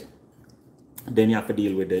scent, then you have to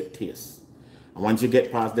deal with the taste. And once you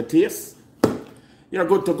get past the taste, you're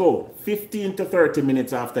good to go. 15 to 30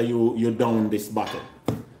 minutes after you down this bottle,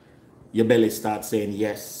 your belly starts saying,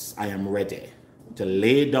 yes, I am ready to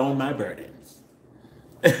lay down my burdens.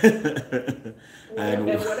 And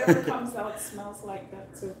whatever comes out smells like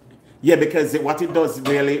that too. Yeah, because what it does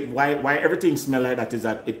really, why everything smells like that is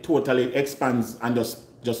that it totally expands and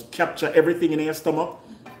just capture everything in your stomach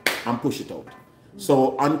and push it out.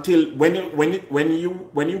 So until when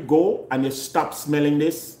you go and you stop smelling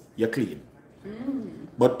this, you're clean.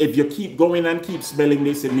 But if you keep going and keep smelling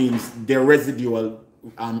this, it means there's residual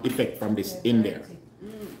effect from this in there.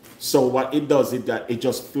 So what it does is that it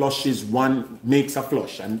just flushes makes a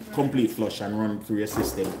flush and complete flush and run through your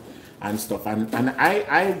system and stuff. And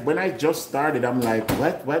I when I just started, I'm like,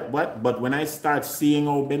 what? But when I start seeing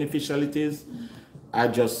how beneficial it is, I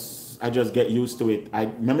just get used to it.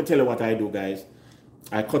 Let me tell you what I do, guys.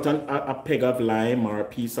 I cut a peg of lime or a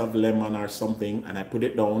piece of lemon or something, and I put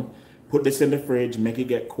it down, put this in the fridge, make it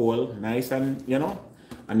get cold, nice, and you know,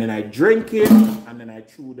 and then I drink it, and then I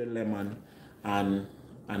chew the lemon, and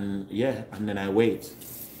yeah, and then I wait.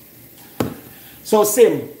 So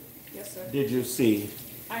Sim, yes, sir. Did you see?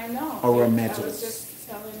 I know. Our I metals. was just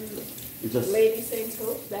telling Lady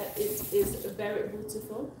Sendtohope that it is very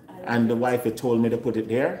beautiful. And the wife had told me to put it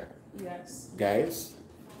there. Yes. Guys,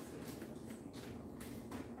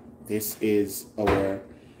 this is our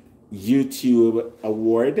YouTube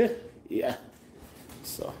award. Yeah.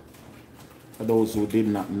 So, for those who did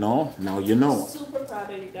not know, now you know. Super proud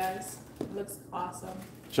of you guys. It looks awesome.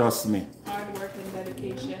 Trust me. Hard work and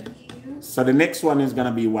dedication. So the next one is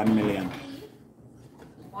gonna be 1 million.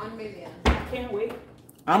 1 million. I can't wait.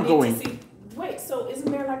 I'm going. Wait, so isn't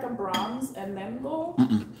there like a bronze and then gold?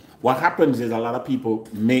 What happens is a lot of people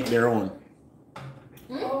make their own.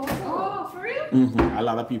 Oh, for real? A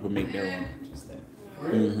lot of people make their own. Interesting.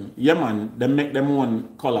 Yeah, man. They make them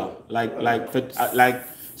own color. Like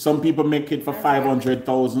some people make it for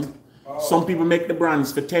 500,000. Some people make the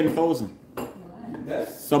bronze for 10,000.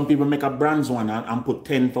 Some people make a bronze one and put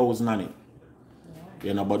 10,000 on it.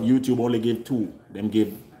 You know, but YouTube only give two. Them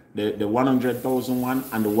give the 100,000 one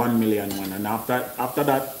and the 1 million one. And after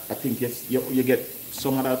that, I think you get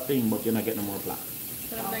some other thing, but you're not getting no more plaque.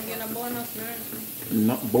 So if they get a bonus,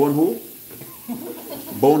 No, bone who?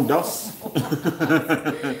 Bone dust.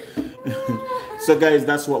 So guys,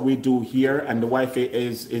 that's what we do here. And the wife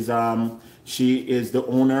she is the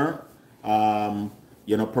owner,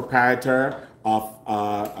 proprietor of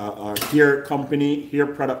a hair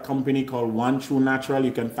product company called One True Natural.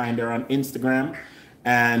 You can find her on Instagram.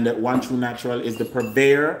 And One True Natural is the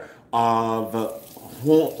purveyor of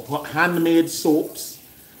handmade soaps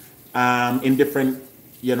in different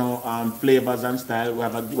flavors and style. We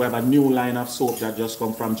have a new line of soap that just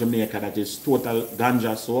come from Jamaica that is total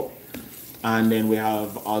ganja soap. And then we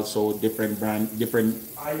have also different flavors.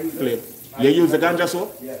 You use the ganja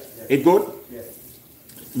soap? Yes. It good? Yes.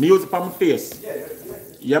 Me use it for my face. Yes.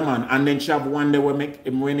 Yeah, man. And then she have one day when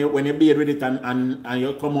you bathe with it and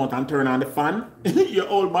you come out and turn on the fan, your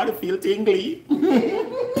whole body feel tingly.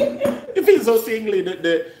 It feels so tingly.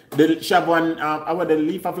 She have one, the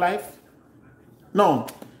leaf of life? No.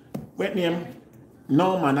 What name?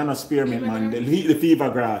 No, man, I'm not spearmint, man. The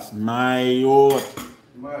fever grass. My oh.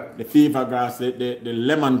 The fever grass, the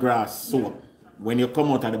lemongrass soap. When you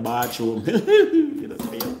come out of the bathroom, you just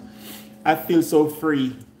feel. I feel so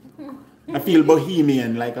free. I feel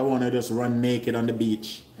bohemian, like I want to just run naked on the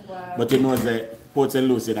beach. Wow. But you know that Port St.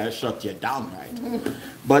 Lucie, that shut you down, right?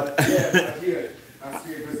 But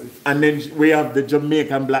and then we have the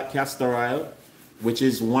Jamaican black castor oil, which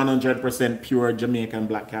is 100% pure Jamaican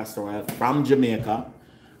black castor oil from Jamaica.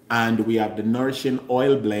 And we have the nourishing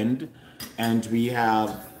oil blend, and we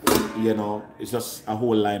have, you know, it's just a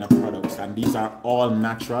whole line of products, and these are all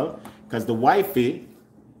natural because the wifey,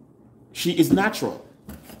 she is natural.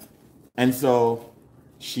 And so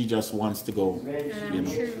she just wants to go, you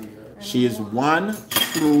know. She is one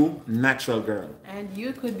true natural girl. And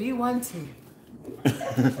you could be one too.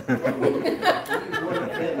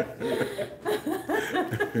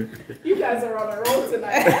 You guys are on a roll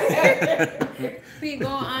tonight. We go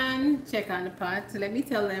and check on the pot. Let me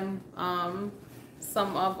tell them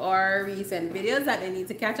some of our recent videos that they need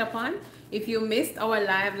to catch up on. If you missed our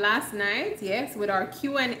live last night, yes, with our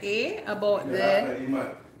Q&A about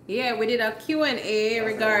yeah, we did a Q&A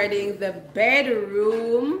regarding the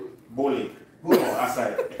bedroom. Bully.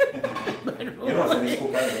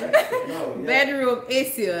 Bedroom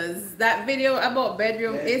issues. That video about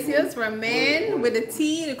bedroom issues from men with the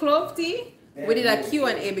tea, the clove tea. We did a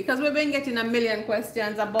Q&A because we've been getting a million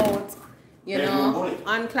questions about, you know,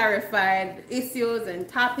 unclarified issues and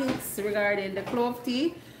topics regarding the clove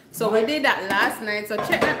tea. So we did that last night. So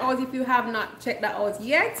check that out if you have not checked that out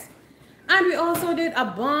yet. And we also did a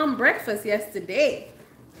bomb breakfast yesterday.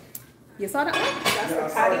 You saw that one? That's the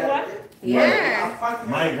patty one? Yeah.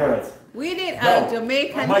 My girls. We did a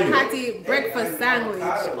Jamaican patty breakfast sandwich.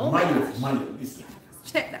 Oh my gosh.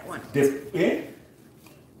 Check that one. This, eh?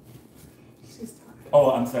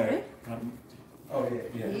 Oh, I'm sorry. Oh,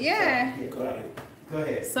 yeah. Yeah. Go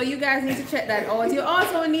ahead. So you guys need to check that out. You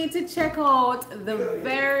also need to check out the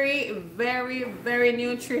very, very, very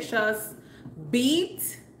nutritious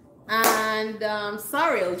beet and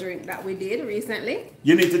sorrel drink that we did recently.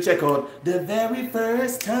 You need to check out the very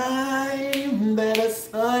first time that I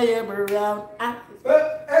saw you around.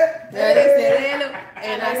 That is it,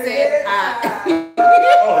 and I said,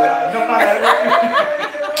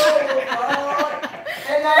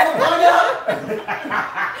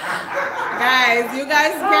 Guys, you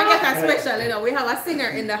guys can get a special, you know. We have a singer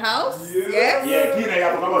in the house, yes. We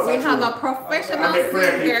have a professional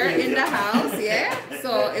singer in the house, yeah.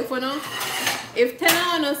 So if we know, if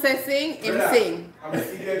Tenor no say sing, him sing. I'm a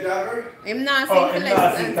CDL driver. Him not sing for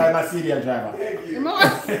lessons. I'm a CDL driver. Thank you.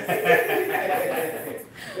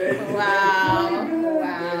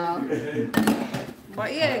 Wow.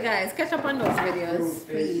 But yeah, guys, catch up on those videos,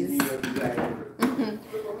 please.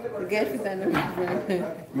 Get it on the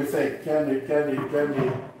We say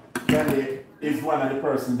Candy is one of the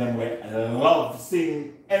persons that we love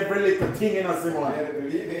seeing every little thing in us, Simone.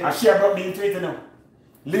 And she brought me into it, you know.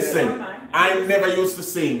 Listen, I never used to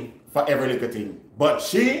sing for every little thing, but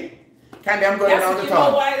she, Candy, I'm going down to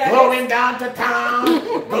town. Going down to town.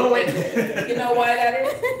 Going. You know why that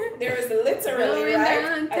is? There is literally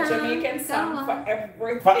a Jamaican song for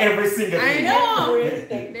everything. For every single thing. I know.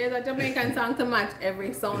 Everything. There's a Jamaican song to match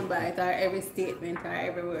every soundbite or every statement or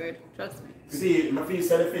every word. Trust me. See, my face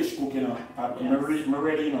said the fish cook, you know. I'm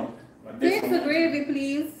ready, you know. Taste the gravy,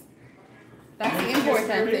 please. That's the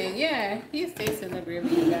important thing. Yeah, he's tasting the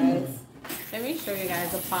gravy, you guys. Let me show you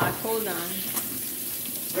guys the pot. Hold on.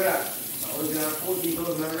 Brother, I was going to have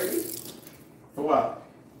 14,000 already. For what?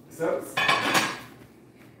 Subs?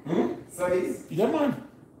 Sunnies? Yeah, man.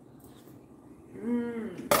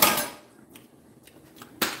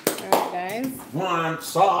 Alright, guys. Want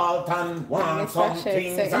salt and want some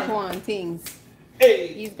things. Want things. Hey.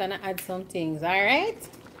 He's gonna add some things, alright?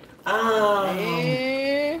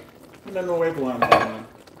 I don't know where it want, man.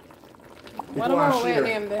 What about where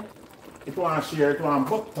name there? It want share, it want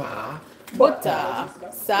butter. Butter,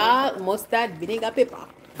 salt, mustard, vinegar, pepper.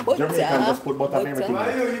 Butter. Jamaican just put butter in everything.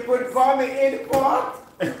 You put Bammy in the pot?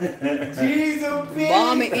 Jesus,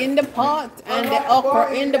 Bammy in the pot, and the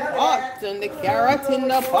okra in the pot, and the carrot in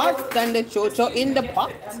the pot, and the chocho in the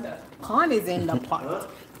pot. Corn is in the pot.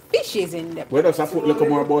 Fish is in the pot. Where does I put a little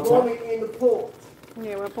more butter? Bammy in the pot.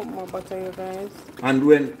 Yeah, we'll put more butter, you guys. And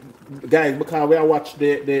when, guys, because we watch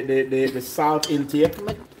the salt intake,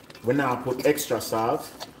 we now put extra salt.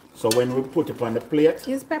 So when we put it on the plate,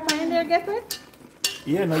 Is pepper in there, get it?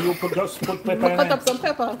 yeah, no, you just put pepper in Cut it. up some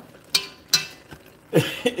pepper.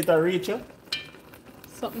 It'll reach you.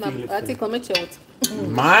 Something I tickle my throat.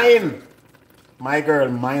 Mine! My girl,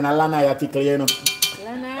 mine a Lana ya tickle you know.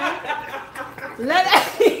 Lana. Lana.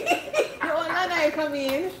 You want Lana come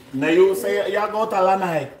in? Now you say you go to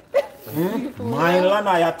Lana. Mine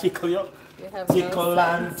Lana ya tickle you. Tickle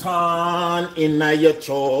lantern in your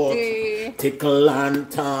throat. Tickle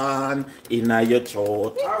lantern in your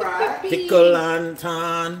throat. Alright. Tickle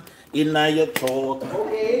lantern in your throat.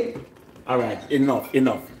 Okay. Alright, enough.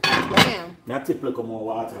 Damn. Now tip look more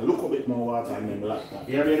water. Look a bit more water and then like that.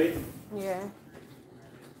 You ready? Yeah.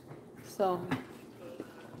 So,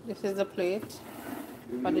 this is the plate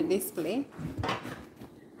for the display.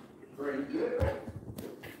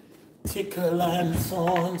 Tickle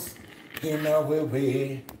lanterns in our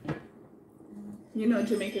way. You know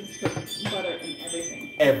Jamaicans put butter in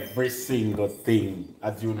everything. Every single thing.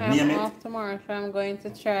 As you name I'm it. off tomorrow, so I'm going to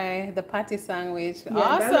try the patty sandwich. Yeah,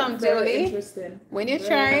 that Awesome, looks very Julie. interesting. When you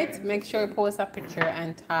try it, make sure you post a picture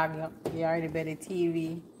and tag Yardie Betty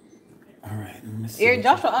TV. Alright, let me see. Here,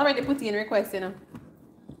 Joshua already put in request, you know,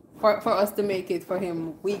 for us to make it for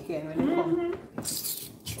him weekend when he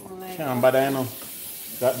come. Like, Can't bother, you know.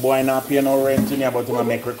 That boy not pay no rent in here, but he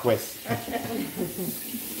make requests.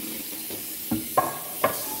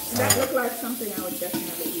 That looked like something I would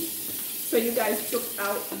definitely eat. So you guys took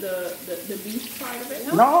out the beef part of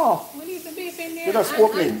it? No! we need the beef in there. You just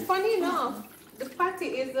cook it. And funny enough, the patty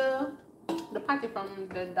is the patty from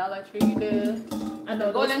the Dollar Tree, I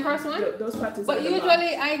know Golden Cross one. Those patties. But are the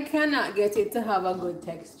usually I cannot get it to have a good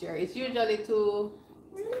texture. It's usually too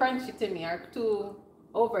crunchy to me or too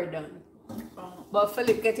overdone. bomb. Oh. But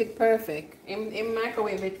Philip get it perfect. In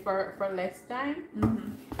microwave it for less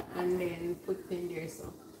time and then put it in there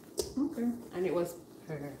so. Okay. And it was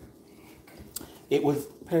perfect. It was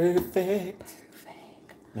perfect.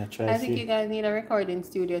 Now try I think see. you guys need a recording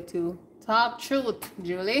studio too. Talk truth,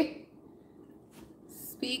 Julie.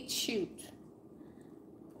 Speak shoot.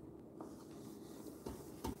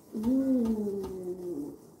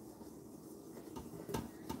 Ooh.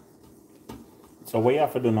 So what you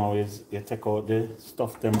have to do now is you take out the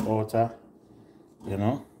stuff them out, you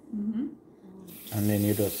know, and then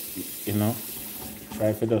you just, you know,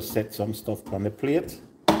 try to just set some stuff on the plate.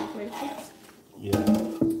 Wait, Yeah.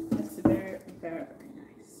 that's very, very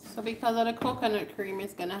nice. So because of the coconut cream,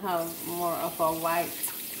 it's gonna have more of a white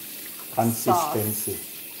Consistency.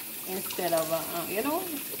 instead of a, you know,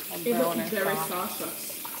 a It brown looks or very soft.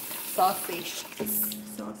 sausage. Sausage.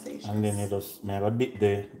 Sausage. And then you just maybe dip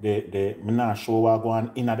the me not show what go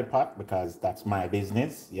on in the pot because that's my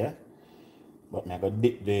business, yeah. But me go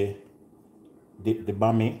dip the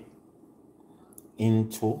bammy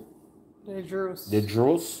into The juice. the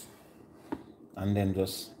juice and then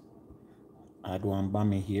just add one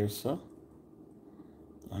bammy here, so.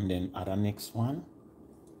 And then add the next one.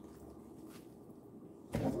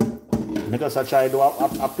 Me just try to do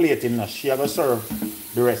a plate in she go serve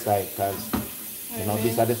the rest of it because you know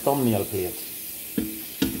these are the thumbnail plates.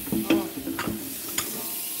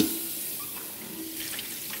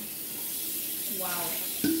 Wow.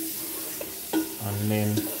 And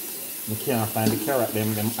then we can't find the carrot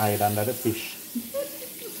them hide under the fish.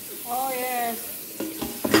 Oh yes.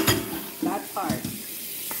 That part.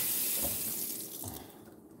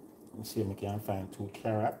 You see we can't find 2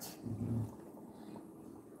 carrots.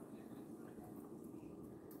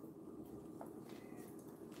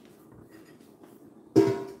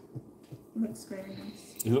 Looks very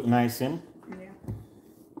nice. You look nice, him. Yeah.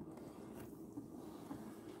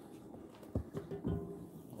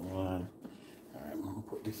 Alright, I'm gonna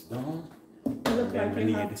put this down. You look Then like we you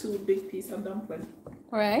need- have 2 big pieces of dumpling.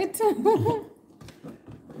 Right?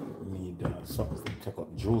 Need something to take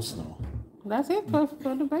up juice now. That's it for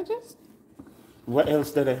the veggies. What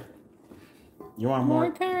else did I? You want More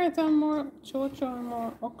more? carrots and more chocho and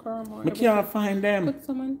more okra and more. We can't find them. Put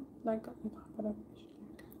some in, like on top of the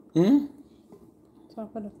fish.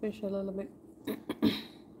 Top of the fish a little bit.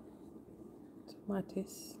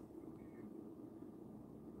 Tomatoes.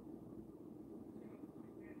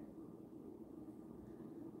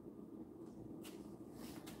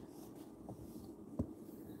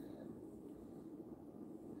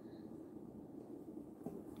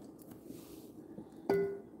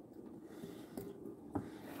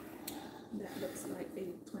 That looks like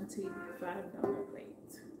a $25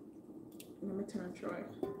 plate. Let me turn Troy.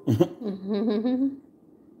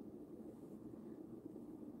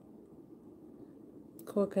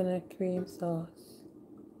 Coconut cream sauce.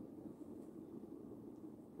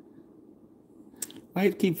 Why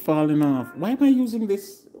it keep falling off? Why am I using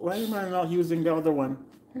this? Why am I not using the other one?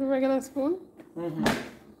 The regular spoon? Mm-hmm.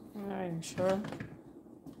 Are you sure?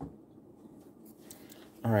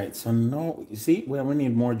 All right, so now, you see, we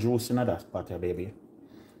need more juice in that pot here, baby.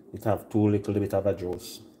 It have too little bit of a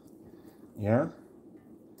juice. Yeah?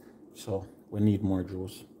 So, we need more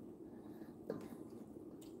juice.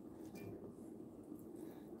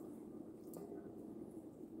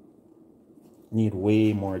 Need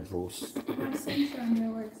way more juice.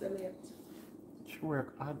 Sunshine works late. She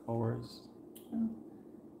work odd hours.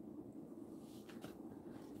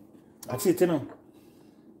 That's it, you know.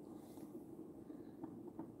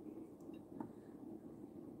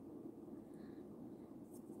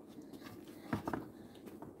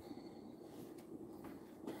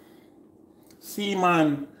 See,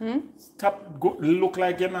 man, stop look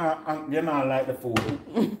like you're not like the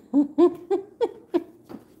food.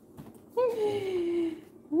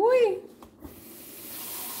 Whee!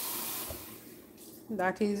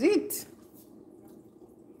 That is it.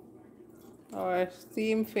 Our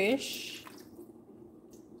steamed fish,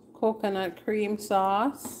 coconut cream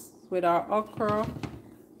sauce with our okra.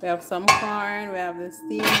 We have some corn. We have the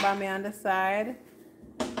steamed bammy on the side,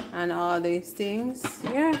 and all these things.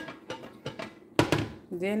 Yeah.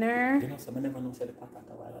 Dinner. You know, someone never knows the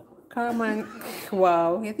patata while ago. Carmen,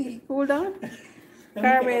 wow, you think he cool down?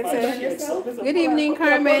 Carmen said, good evening,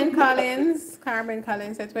 Carmen Collins. Carmen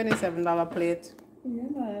Collins said $27 plate. Yeah,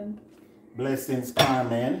 man. Blessings,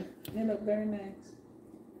 Carmen. They look very nice.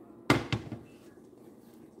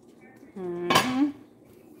 Mm-hmm.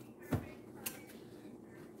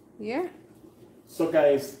 Yeah. So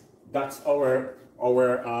guys, that's our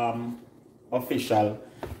official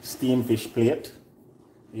steamed fish plate.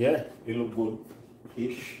 Yeah, it look good.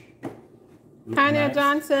 Fish. Look Tanya nice.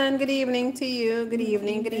 Johnson, good evening to you. Good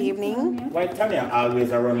evening, good evening. Why Tanya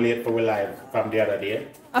always run late for we live from the other day?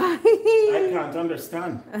 I can't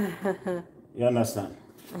understand. You understand?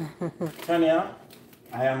 Tanya,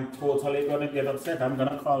 I am totally gonna get upset. I'm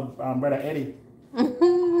gonna call Brother Eddie.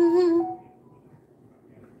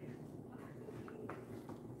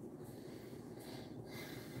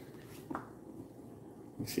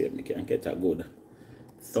 Let's see if we can get a good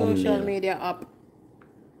thumbnail. Social media up.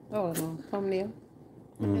 Oh no, thumbnail.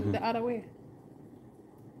 It's the other way.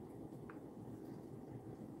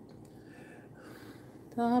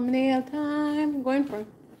 Thumbnail time. Going for it.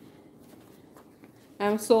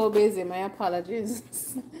 I'm so busy. My apologies.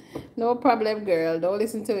 No problem, girl. Don't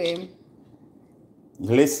listen to him.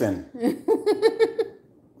 Listen.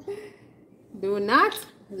 Do not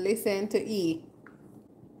listen to E.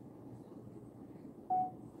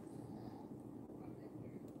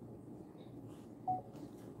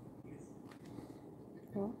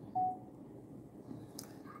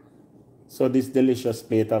 So this delicious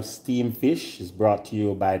plate of steamed fish is brought to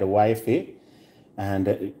you by the wifey,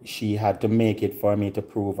 and she had to make it for me to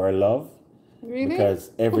prove her love. Really? Because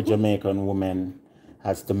every Jamaican woman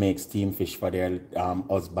has to make steamed fish for their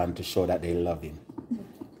husband to show that they love him.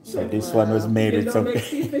 So this one was made with some. You don't make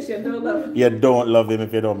steamed fish, you don't love him. You don't love him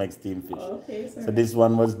if you don't make steamed fish. Okay, sir. So this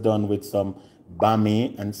one was done with some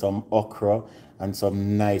bammy and some okra and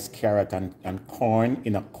some nice carrot and corn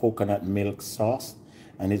in a coconut milk sauce.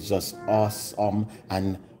 And it's just awesome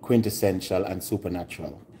and quintessential and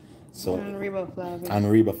supernatural. So And riboflavin. and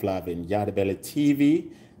riboflavin, Yardie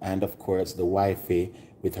TV, and of course the wifey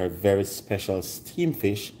with her very special steamed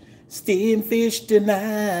fish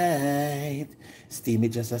tonight. Steam it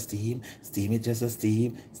just a steam it just a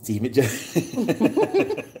steam it just.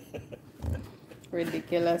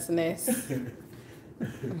 Ridiculousness.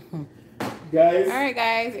 Guys. All right,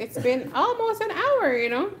 guys. It's been almost an hour, you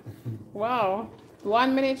know. Wow.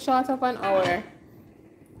 1 minute short of an hour.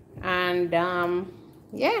 And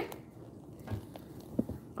yeah.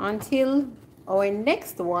 Until our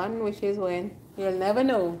next one, which is when you'll never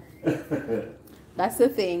know. That's the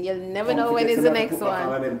thing. You'll never know when is the next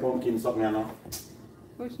one. Them pumpkin something, you know.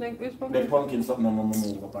 Which one? The pumpkin something I'm gonna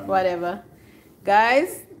move up on. Whatever.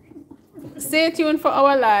 Guys, stay tuned for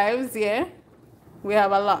our lives, yeah? We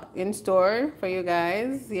have a lot in store for you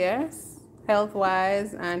guys, yes?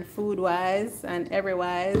 Health-wise and food-wise and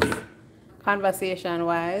every-wise,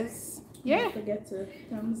 conversation-wise. Yeah. Don't forget to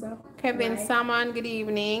thumbs up. Kevin like. Salmon, good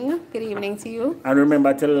evening. Good evening to you. And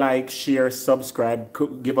remember to like, share, subscribe,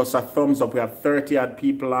 give us a thumbs up. We have 30 odd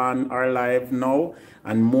people on our live now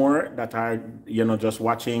and more that are, you know, just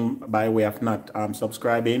watching by way of not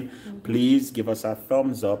subscribing. Please give us a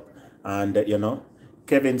thumbs up. And, you know,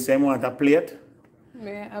 Kevin, same want a plate?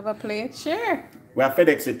 May I have a plate? Sure. We have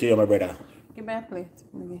FedEx it to you, my brother. Give me a plate.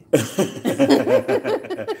 Okay.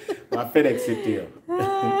 We have FedEx it to you.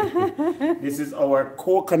 This is our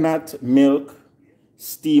coconut milk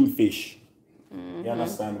steam fish. You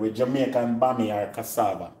understand? With Jamaican Bammy or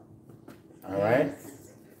cassava. Alright?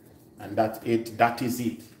 And that is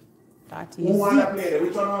it. That Who is wanna it. play that?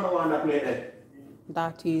 Which one wanna play that?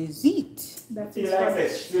 That is it. That's She like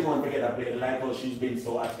that she want to get a plate like how she's been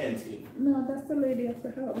so attentive. No, that's the lady of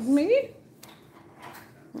the house. Me?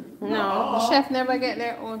 No, the chef never get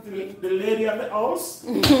their own plate. The lady of the house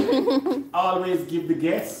always give the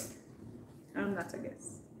guests. I'm not a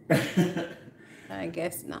guest. I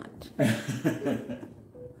guess not.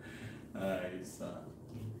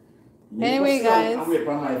 Anyway, guys. I'm waiting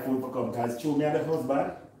for my food to come because chew me at the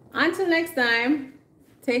husband. Until next time,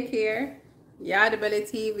 take care. Yardie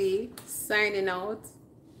TV signing out.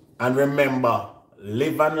 And remember,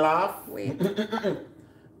 live and laugh. Wait.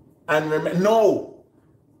 And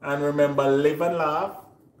remember, live and laugh.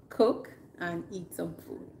 Cook and eat some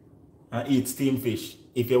food. And eat steamed fish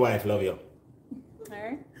if your wife love you.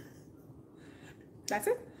 Alright? That's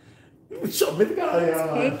it. Shut me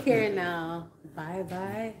down. Take care now. Bye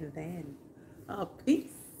bye then. Oh,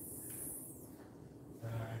 peace.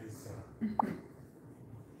 Nice.